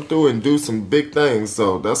come through and do some big things.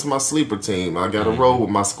 So that's my sleeper team. I got to roll with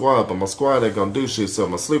my squad, but my squad ain't gonna do shit. So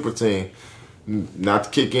my sleeper team, not to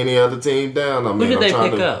kick any other team down. I mean, Who did I'm they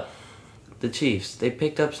trying pick to, up? The Chiefs. They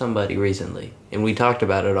picked up somebody recently, and we talked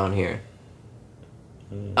about it on here.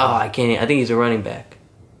 Oh, I can't. I think he's a running back,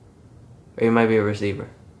 or he might be a receiver.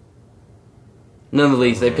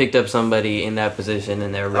 Nonetheless, they picked up somebody in that position,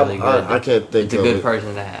 and they're really good. I can't think It's a of good it.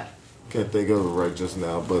 person to have. Can't think of it right just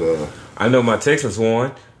now, but I know my Texans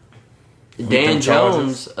won. Dan them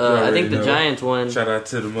Chargers. Jones. You I already think the know. Giants won, Shout out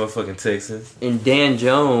to the motherfucking Texans. and Dan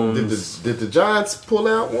Jones. did the Giants pull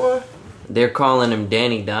out one? They're calling him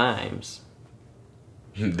Danny Dimes.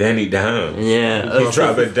 Danny Dimes. Yeah, He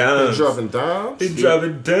dropping They dimes. dropping dimes. He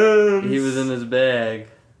dropping dimes. he was in his bag.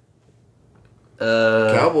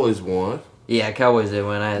 Cowboys won. Yeah, Cowboys did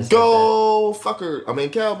win. I had said Go fucker! I mean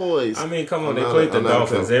Cowboys. I mean, come on, I'm they not played a- the I'm not a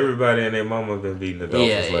Dolphins. Cowboy. Everybody and their mama been beating the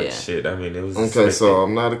Dolphins Yeah, like yeah. shit. I mean, it was Okay, expected. so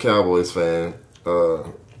I'm not a Cowboys fan.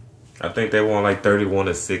 I think they won like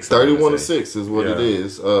 31-6. 31-6 is what it Yeah.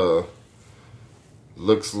 is.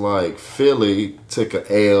 Looks like Philly took an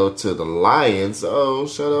L to the Lions. Oh,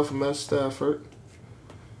 shout out for Matt Stafford.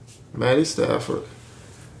 Matty Stafford.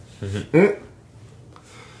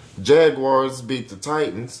 Jaguars beat the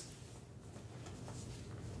Titans.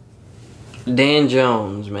 Dan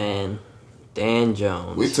Jones, man. Dan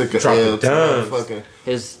Jones. We took an Dropping L to dimes. fucking.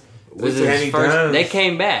 his We was took his Danny first. Dimes. They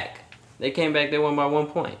came back. They won by 1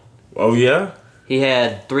 point. Oh yeah. He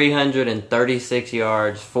had 336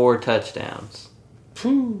 yards, 4 touchdowns.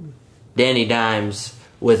 Danny Dimes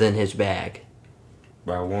was in his bag.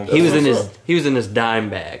 By one. He was in what's his up. he was in his dime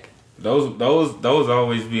bag. Those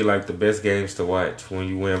always be like the best games to watch when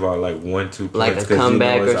you win by like 1-2 points. Like a 'cause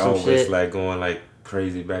comeback you know it's or some always shit. like going like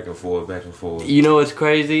crazy back and forth, back and forth. You know what's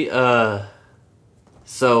crazy? So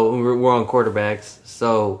we're on quarterbacks.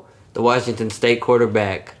 So the Washington State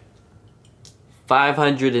quarterback,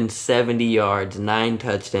 570 yards, 9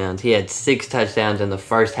 touchdowns. He had 6 touchdowns in the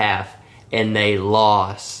first half, and they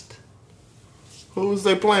lost. Who was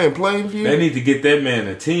they playing? Plainview? They need to get that man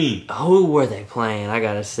a team. Who were they playing? I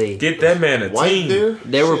gotta see. Get that man a White team. there?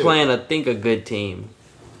 They were Shit. playing, I think, a good team.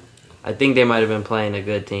 I think they might have been playing a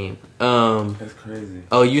good team. That's crazy.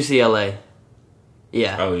 UCLA.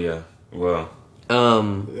 Yeah. Oh yeah. Well,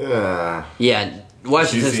 Yeah.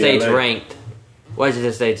 Washington UCLA. State's ranked.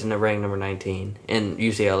 Washington State's in the rank number 19, and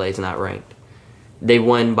UCLA's not ranked. They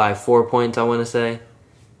won by 4 points, I want to say,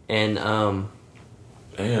 and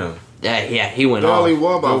Damn. yeah, he went They only off.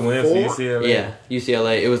 won by Good win for 4. UCLA. Yeah,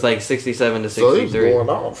 UCLA. It was like 67 to So he 63. was going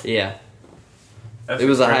off. Yeah, That's it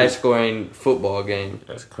was a crazy- high scoring football game.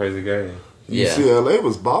 That's a crazy game. Yeah, UCLA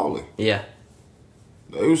was balling. yeah.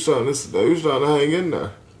 They was trying to hang in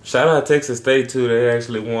there. Shout out Texas State too. They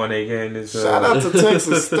actually won a game this. Shout out to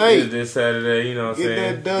Texas State. this Saturday. You know what I'm Get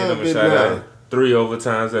saying? that dub Give them a in shout there. out. 3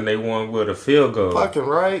 overtimes and they won with a field goal. Fucking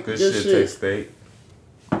right. Good Good shit, shit. Texas State.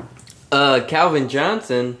 Calvin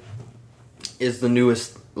Johnson is the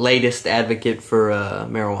latest advocate for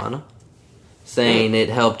marijuana, saying it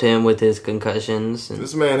helped him with his concussions. And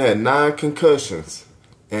This man had 9 concussions,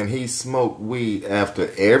 and he smoked weed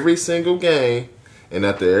after every single game and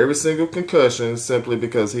after every single concussion simply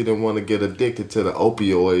because he didn't want to get addicted to the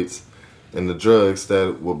opioids and the drugs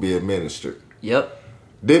that will be administered. yep,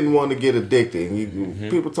 Didn't want to get addicted.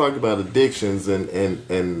 People talk about addictions,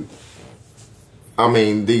 and I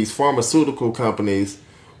mean, these pharmaceutical companies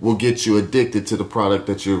will get you addicted to the product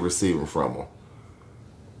that you're receiving from them.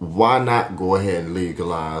 Why not go ahead and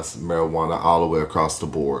legalize marijuana all the way across the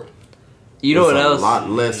board? you know It's what else? A lot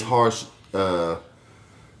less harsh.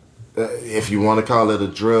 If you want to call it a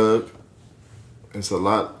drug, it's a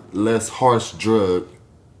lot less harsh drug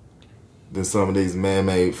than some of these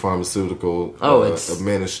man-made pharmaceutical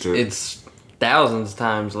administered. It's thousands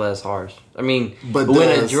times less harsh. I mean, But when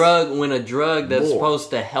a does drug that's more. supposed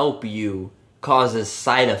to help you causes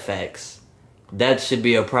side effects, that should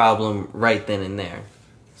be a problem right then and there.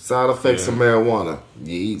 Side effects of marijuana.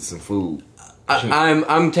 You eat some food.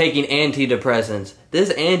 I'm taking antidepressants. This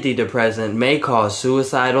antidepressant may cause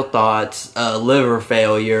suicidal thoughts, liver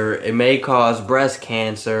failure. It may cause breast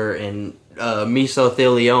cancer and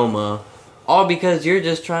mesothelioma, all because you're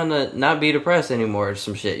just trying to not be depressed anymore or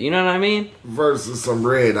some shit. You know what I mean? Versus some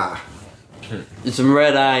red eye. It's some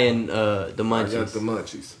red eye and the I got munchies the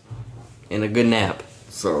munchies. and a good nap.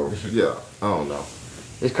 So, yeah, I don't know.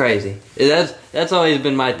 It's crazy. That's always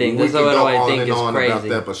been my thing. We That's can what go I on think and is on about crazy.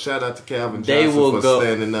 that, but shout out to Calvin They Johnson will for go-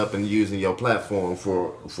 standing up and using your platform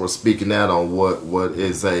for speaking out on what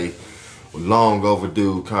is a long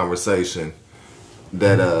overdue conversation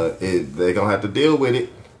that they're gonna have to deal with it.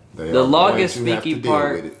 They The are longest going to have to speaking deal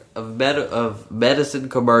part with it. of medicine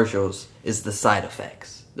commercials is the side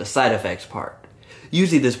effects. The side effects part.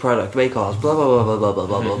 Using this product may cause blah blah blah blah blah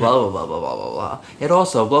blah blah blah blah blah blah blah blah blah. And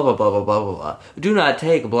also blah blah blah blah blah blah blah. Do not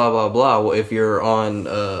take blah blah blah if you're on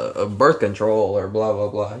birth control or blah blah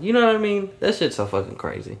blah. You know what I mean? That shit's so fucking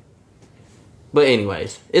crazy. But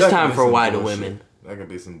anyways, it's That can time be for some Why Do bullshit. Women. That could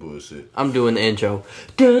be some bullshit. I'm doing the intro.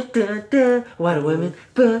 Da, da, da, why do women?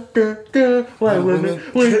 Da, da, da, why do women?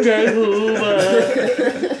 We take over.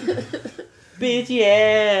 Bitch,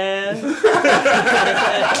 yeah.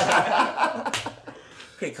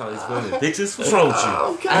 Can't call these women bitches. What's wrong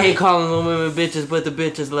with you? I hate calling the women bitches, but the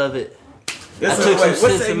bitches love it. That's I took some what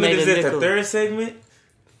sense and segment made is a it? The nickel. third segment?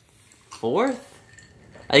 Fourth?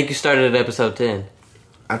 I think you started at episode 10.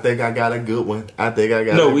 I think I got a good one.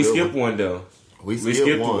 No, we skipped one though. We We skipped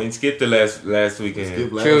skipped one. one. We skipped the last weekend.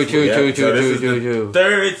 Skipped last True, week. true, Yeah, true, so this true, is true, the true.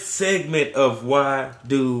 third segment of Why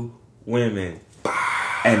Do Women?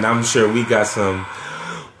 And I'm sure we got some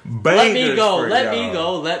bangers. Let me go, for let y'all. me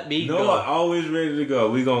go, let me Noah go. always ready to go.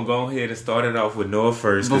 We gonna go ahead and start it off with Noah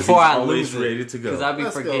first. Before he's I always lose it, ready to go. because I'll be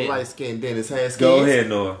Let's go forgetting. light skinned Dennis Haskins. Go ahead,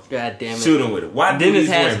 Noah. God damn it. Shoot him with it. Why do Dennis these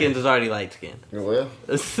women? Haskins is already light skinned. Well,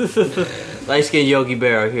 Light skinned Yogi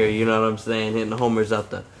Berra here, you know what I'm saying? Hitting the homers up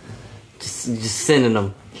the. Just sending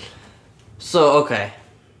them. So, okay.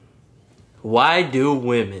 Why do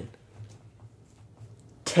women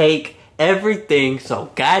take everything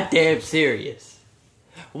so goddamn serious?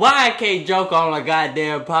 Why I can't joke on a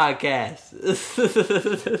goddamn podcast?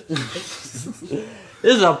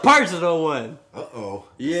 This is a personal one. uh-oh.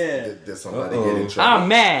 Yeah. Did somebody Uh-oh. get in trouble? I'm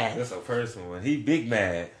mad, That's a personal one. He big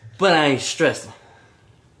mad. but I ain't stressing.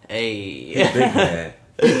 Hey. Big mad.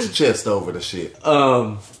 Get your chest over the shit.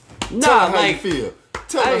 Nah, Tell her how like, you feel.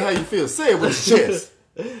 Tell her how you feel. Say it with your chest.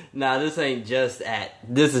 nah, this ain't just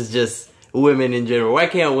this is just women in general. Why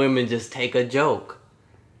can't women just take a joke?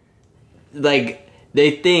 Like,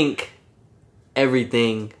 they think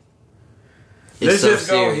everything is Let's so just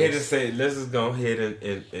go serious. ahead and say. Let's just go ahead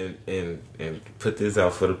and put this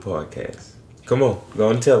out for the podcast. Come on, go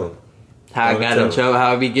and tell them. How I Go got tell in them. trouble,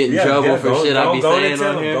 how I be getting in trouble for shit I be go saying and tell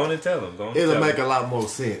on them. here. Go and tell them. Go and It'll tell make them. a lot more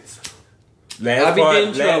sense. I be getting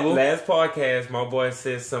in trouble. Last podcast, my boy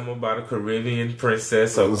said something about a Caribbean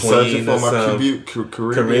princess or Searching queen for or my something.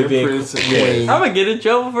 Caribbean prince and queen. I'm gonna get in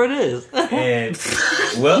trouble for this. And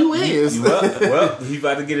well, You is. well, he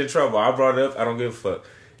about to get in trouble. I brought it up. I don't give a fuck.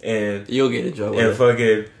 And You'll get in trouble. and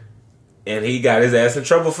fucking, and he got his ass in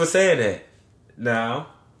trouble for saying that. Now,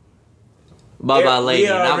 Bye bye, lady, we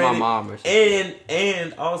not my already- mom or something.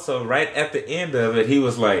 And also right at the end of it, he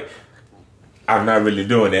was like, "I'm not really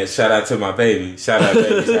doing that." Shout out to my baby. Shout out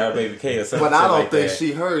baby K or something. But I don't like think that.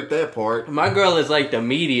 she heard that part. My girl is like the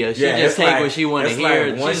media. She Yeah, just it's take like- what she want to it's hear.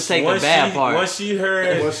 like She just take the bad part. Once she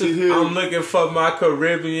heard, Once she hear- I'm looking for my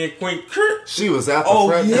Caribbean queen. She was out the Oh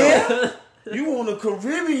front door. yeah, you want a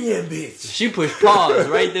Caribbean bitch? She pushed pause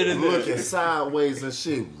right there. Looking sideways and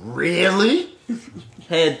shit. Really?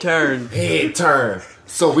 Head turned. Head turn.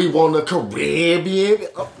 So we want a Caribbean.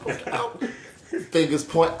 Oh. Fingers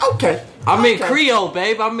point. Okay. I'm in Okay. Creole,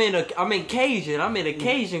 babe. I'm in Cajun. I'm in a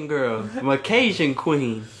Cajun girl. I'm a Cajun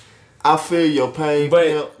queen. I feel your pain,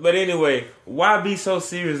 pimp. But anyway, why be so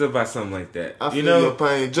serious about something like that? I feel you know, your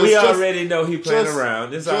pain. we already know he playing just-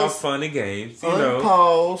 around. It's all just fun and games, you know.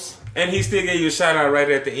 Unpause. And he still gave you a shout out right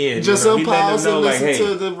at the end. Just you know? He letting unpause them know, and like, listen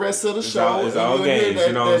hey, to the rest of the it's show. all- it's all and you'll hear games,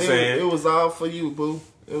 you know what I'm saying? It was all for you, boo.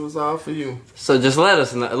 It was all for you. So just let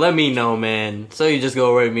us know. Let me know, man. So you just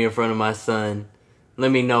go rape me in front of my son. Let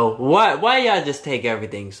me know why y'all just take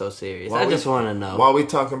everything so serious. I just want to know. While we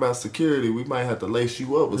talking about security, we might have to lace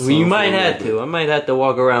you up with Well, something. you for might a little have bit. to. I might have to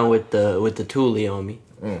walk around with the Thule on me.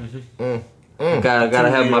 Gotta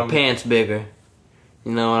have my pants bigger.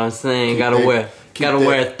 You know what I'm saying? Keep Gotta that- keep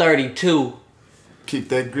wear that- 32. Keep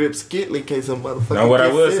that grip skitly in case some motherfucker. now what I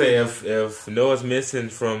get will fitted. say, if Noah's missing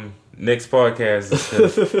from next podcast, is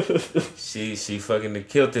 'cause she fucking done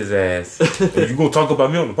killed his ass. You gonna talk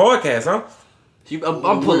about me on the podcast, huh?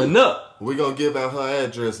 I'm pulling up. We gonna give out her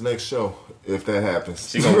address next show if that happens.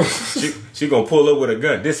 She gonna pull up with a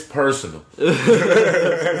gun. This personal.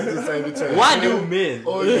 Why do men?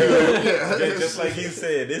 Oh yeah, Yeah, just like you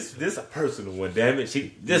said, this a personal one. Damn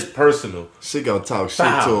it, this personal. She gonna talk shit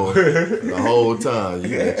to him the whole time.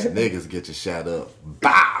 You let your niggas get you shot up.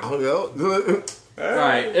 Bow. Yo. All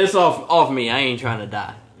right, it's off me. I ain't trying to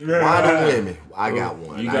die. Why the women? I got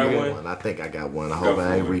one. You I got got one? I think I got one. I Go hope for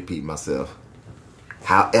I ain't it. repeat myself.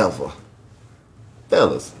 However,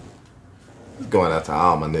 fellas, it's going out to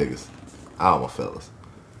all my niggas, all my fellas.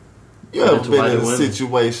 You ever That's been why in the a women-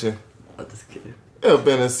 situation? I'm just kidding. You ever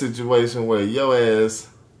been in a situation where your ass,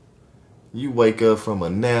 you wake up from a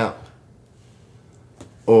nap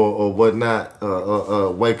or whatnot,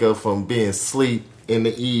 wake up from being asleep in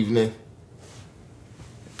the evening,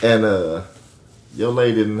 and your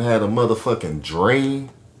lady done had a motherfucking dream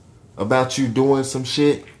about you doing some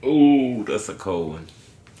shit, Ooh, that's a cold one.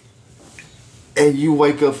 and you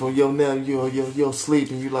wake up from your nap, your sleep,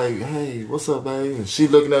 and you like, hey, what's up, babe? And she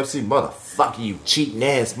looking up, see, motherfucker, you cheating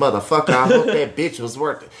ass motherfucker. I hope that bitch was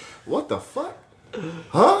worth it. What the fuck?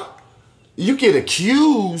 Huh? You get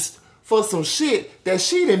accused for some shit that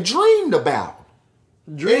she done dreamed about.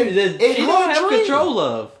 Dreams that in she her don't have dream. control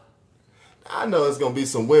of. I know it's gonna be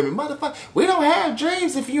some women, motherfucker. We don't have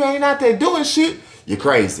dreams if you ain't out there doing shit. You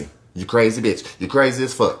crazy. You crazy bitch. You crazy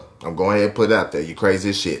as fuck. I'm going ahead and put it out there. You crazy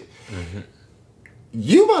as shit.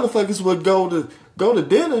 You motherfuckers would go to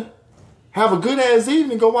dinner, have a good ass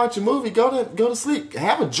evening, go watch a movie, go to sleep,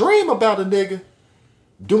 have a dream about a nigga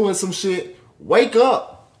doing some shit, wake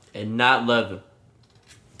up And not love him.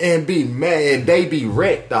 and be mad, and they be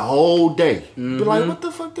wrecked the whole day. Be like, what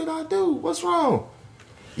the fuck did I do? What's wrong?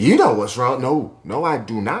 You know what's wrong. No, I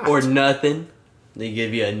do not. Or nothing. They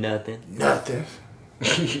give you a nothing. nothing.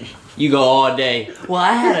 You go all day. Well,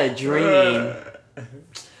 I had a dream.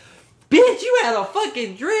 Bitch, you had a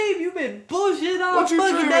fucking dream. You been bullshit all What you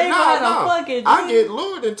fucking dreaming? day. You had a fucking dream. I get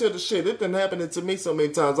lured into the shit. It done happened to me so many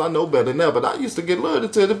times. I know better now, but I used to get lured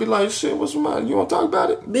into it. Be like, shit, what's wrong? You want to talk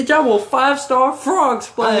about it? Bitch, I will 5-star frog I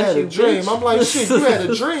splash had you, a dream. bitch. I'm like, shit, you had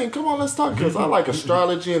a dream. Come on, let's talk. Because I like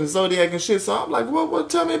astrology and zodiac and shit. So I'm like, what?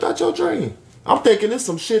 Tell me about your dream. I'm thinking it's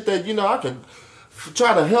some shit that, I can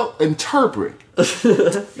try to help interpret.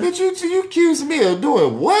 Bitch, you accuse me of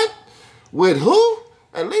doing what? With who?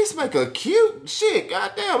 At least make a cute shit.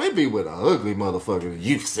 Goddamn, it be with an ugly motherfucker.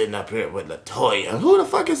 You sitting up here with Latoya. Who the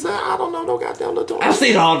fuck is that? I don't know no goddamn Latoya. I've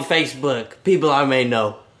seen it on Facebook. People I may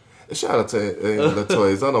know. Shout out to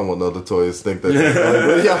Latoyas. I don't want no Latoyas to think that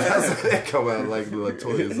they're ugly. Y'all they come out like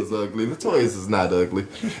Latoyas is ugly. Latoyas is not ugly.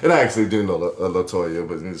 And I actually do know a Latoya,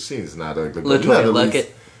 but she's not ugly. But Latoya nonetheless, Luckett.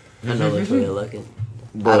 I know Latoya Luckett.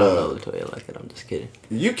 I But, don't know Latoya Luckett. I'm just kidding.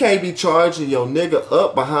 you can't be charging your nigga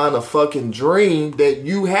up behind a fucking dream that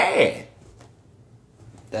you had.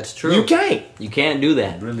 That's true. You can't. You can't do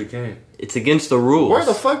that. Really can't. It's against the rules. Where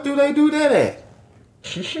the fuck do they do that at?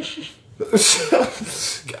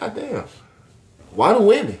 Goddamn. Why do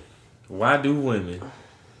women? Why do women?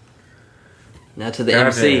 Now to the Goddamn.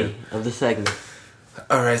 MC of the segment.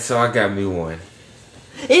 All right, so I got me one.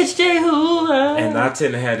 It's Jay Hoover. And I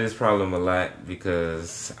tend to have this problem a lot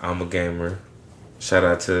because I'm a gamer. Shout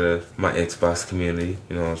out to my Xbox community,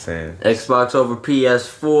 you know what I'm saying? Xbox over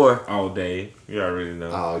PS4. All day. You already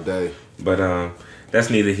know. All day. But that's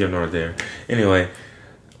neither here nor there. Anyway,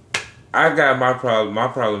 I got my problem. My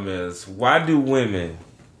problem is, why do women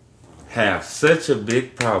have such a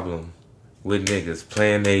big problem with niggas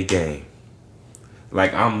playing their game?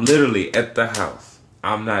 Like, I'm literally at the house.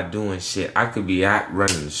 I'm not doing shit. I could be out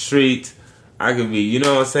running the streets. I could be, you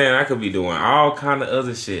know what I'm saying? I could be doing all kind of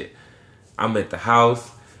other shit. I'm at the house.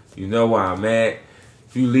 You know where I'm at.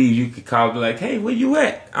 If you leave, you could call me like, hey, where you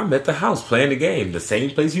at? I'm at the house playing the game. The same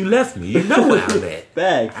place you left me. You know where I'm at.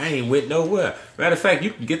 Facts. I ain't went nowhere. Matter of fact, you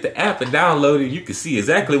can get the app and download it. You can see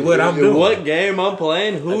exactly what I'm doing. What game I'm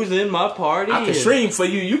playing? Who's in my party? I can stream for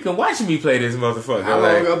you. You can watch me play this motherfucker. How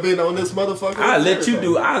Like, long I been on this motherfucker? I'll let you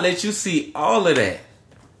do. I'll let you see all of that.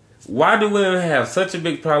 Why do women have such a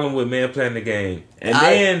big problem with men playing the game? And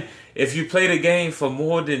then, if you play the game for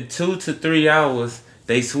more than 2 to 3 hours,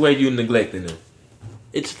 they swear you neglecting them.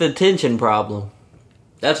 It's the tension problem.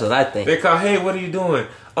 That's what I think. They call, hey, what are you doing?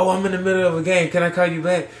 Oh, I'm in the middle of a game. Can I call you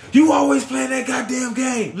back? You always playing that goddamn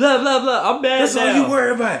game. Blah, blah, blah. I'm bad That's now. all you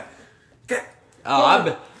worry about.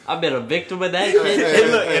 I've been a victim of that shit.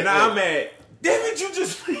 And look, and now I'm mad. Damn it, you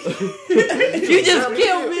just You just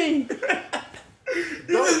killed me.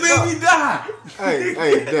 You just made me die.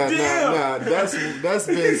 Now, that's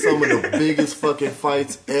been some of the biggest fucking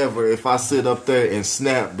fights ever. If I sit up there and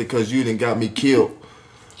snap because you done got me killed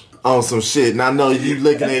on some shit, and I know you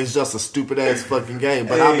looking at it's just a stupid ass fucking game,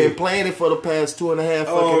 but I've been playing it for the past 2.5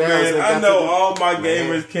 fucking hours. Man, I know all my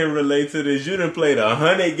gamers can relate to this. You done played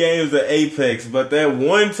 100 games of Apex, but that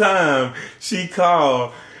one time she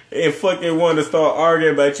called and fucking wanted to start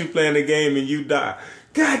arguing about you playing the game and you die.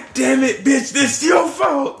 God damn it, bitch, this your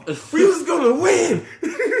fault. We was gonna win.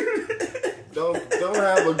 Don't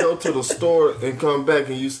have her go to the store and come back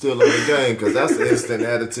and you still on the game, because that's an instant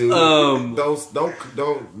attitude. Don't.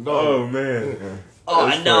 Oh man. Oh,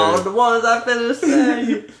 I know the ones I finna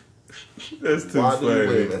say. That's too Why do funny.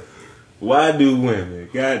 women? Why do women?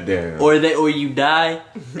 Goddamn. Or you die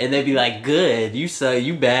and they be like, good, you suck,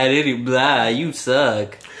 you bad, blah, you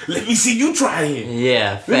suck. Let me see you try it.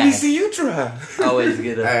 Yeah, Let me facts. see you try. Always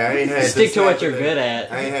get Hey, I ain't had stick this to what you're happening. good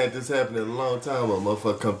at. I ain't had this happen in a long time, but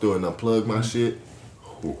motherfucker come through and unplug my shit.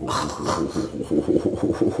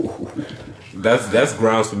 That's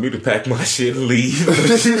grounds for me to pack my shit and leave.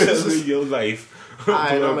 But you ever in your life.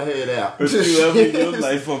 Alright, I'ma head out. But you ever in your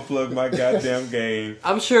life unplug my goddamn game.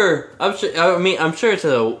 I'm sure it's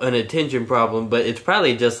an attention problem, but it's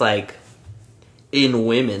probably just like in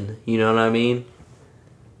women, you know what I mean?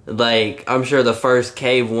 Like, I'm sure the first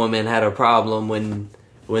cave woman had a problem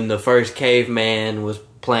when the first caveman was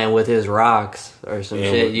playing with his rocks or some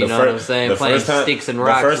shit, you know what I'm saying? Playing sticks and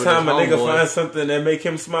rocks. The first time a with his nigga homeboy. finds something that make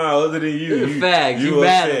him smile other than you. Facts, you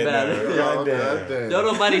mad upset about now. it. Oh, Goddamn. goddamn. Don't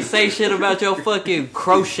nobody say shit about your fucking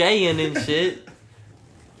crocheting and shit.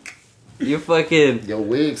 You fucking... Your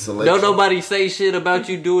wig selection. Don't nobody say shit about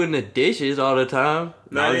you doing the dishes all the time.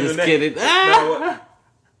 No, Not I'm even just that. kidding.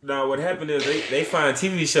 No, what happened is they find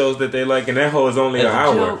TV shows that they like, and that hoe is only As an a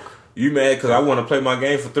hour. joke. You mad because I want to play my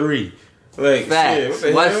game for 3. Like, Facts. shit, what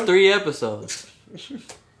the Watch hell? 3 episodes.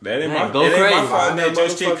 That ain't Man, my, go that ain't my crazy. fault that your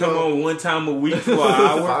Find shit come motherfucker. on one time a week for an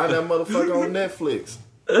hour. Find that motherfucker on Netflix.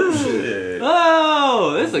 Shit.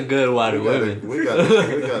 Oh, that's a good why do women. We got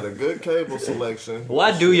a good cable selection.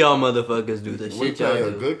 Why do y'all motherfuckers do the We shit y'all pay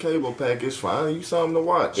a do? good cable package. Find you something to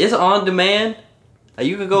watch. It's on demand.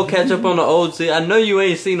 You can go catch up on the old season. I know you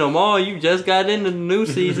ain't seen them all. You just got into the new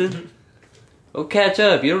season. Go catch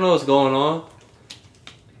up. You don't know what's going on.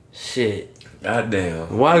 Shit.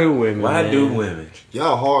 Goddamn. Why do women? Why man? do women?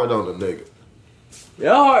 Y'all hard on the nigga.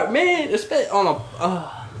 Y'all hard, man. Especially on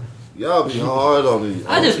a. Y'all be hard on the.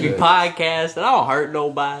 I just be nigga. podcasting. I don't hurt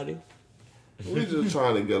nobody, We just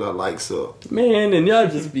trying to get our likes up. man. And y'all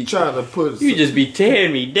just be Trying to put. You just be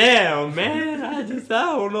tearing me down, man. I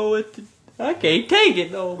don't know what to. I can't take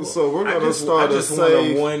it no more. So we're I gonna just start a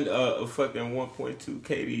want save. a fucking 1.2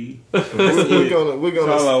 KD. We're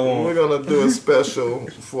all I want. gonna do a special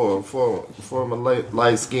for my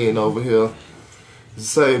light skin over here.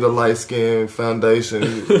 Save the Light Skin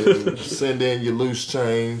Foundation. Send in your loose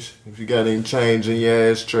change. If you got any change in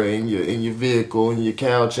your ashtray, in your vehicle, in your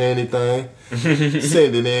couch, anything,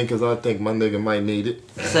 send it in because I think my nigga might need it.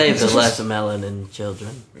 Save the less melanin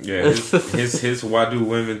children. Yeah, his Wadu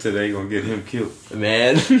women today gonna get him killed.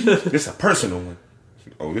 Man. This a personal one.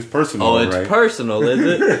 Oh, it's personal. Oh, it's right? personal, is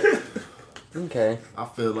it? Okay. I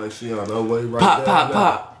feel like she on her way right Pop, down pop, there.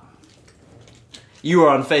 pop. You were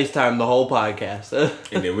on FaceTime the whole podcast.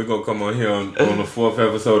 And then we're gonna come on here on the 4th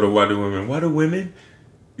episode of Why Do Women? Why do women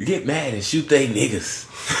get mad and shoot they niggas?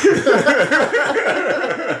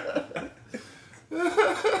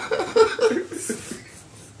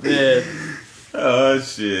 Yeah. Oh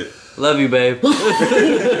shit. Love you, babe. Y'all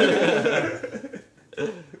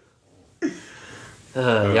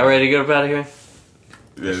ready to get up out of here?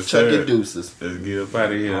 Yes, Chuck sir. your deuces. Let's get up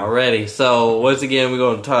out of here. Already. So once again, we're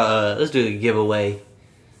gonna talk. Let's do the giveaway.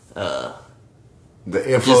 The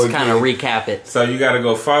info Just kind of again. recap it. So you gotta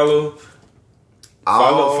go follow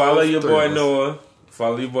All your three boy of us. Noah,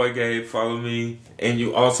 follow your boy Gabe, follow me, and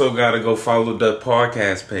you also gotta go follow the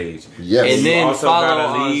podcast page. Yes. And you then also follow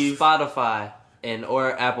gotta on leave- Spotify and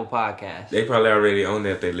or Apple Podcasts. They probably already on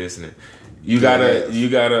that if they listening. You Yes.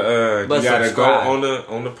 gotta But you gotta subscribe. go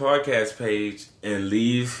on the podcast page and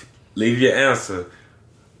leave your answer.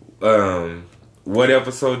 What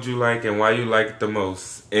episode you like and why you like it the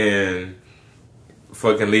most, and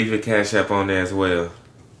fucking leave your Cash App on there as well.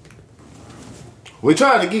 We're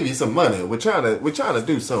trying to give you some money. We're trying to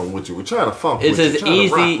do something with you. We're trying to funk It's with as you. Trying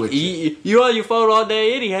to rock with you. easy. You on your phone all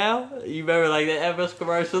day anyhow. You remember like the Everest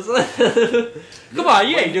commercials? Come on,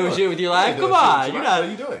 you ain't doing shit with your life. You ain't Come doing on, shit you're with your not. life. What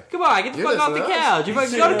are you doing? Come on, get the You fuck off listen the to us. couch. You You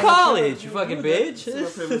fucking sit go to down. college. You fucking Sit up here bitch.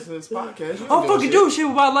 listening to this podcast. You I'm ain't fucking doing doing shit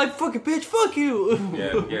with my life, fucking bitch. Fuck you.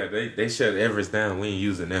 Yeah, they shut Everest down. We ain't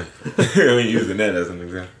using them. We ain't using that as an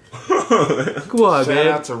example. Come on, Shout man.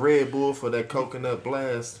 out to Red Bull for that coconut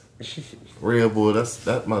blast. Red Bull, that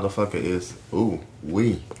motherfucker is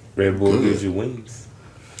Red Bull Good. gives you wings.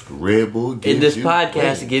 Red Bull gives In this you podcast,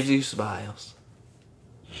 wings. it gives you smiles.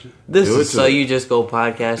 This Do it is to So it. You Just Go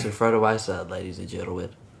podcast in front of my son, ladies and gentlemen.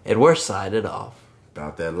 And we're signing off.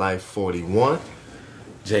 About that life 41.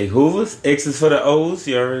 Jay Hoover's X's for the O's.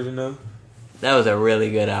 You already know. That was a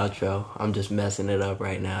really good outro. I'm just messing it up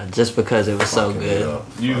right now just because it was so Fucking good. it up.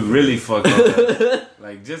 You really fucked up.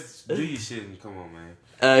 Like, just do your shit and come on,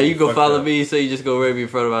 man. You can Fucked follow up. me, So You Just Go review in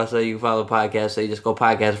front of my son. You can follow the podcast, So You Just Go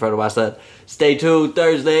podcast in front of my son. Stay tuned,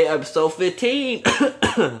 Thursday, episode 15.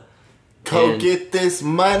 Go And- get this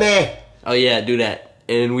money. Oh yeah, do that.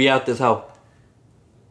 And we out this hoe.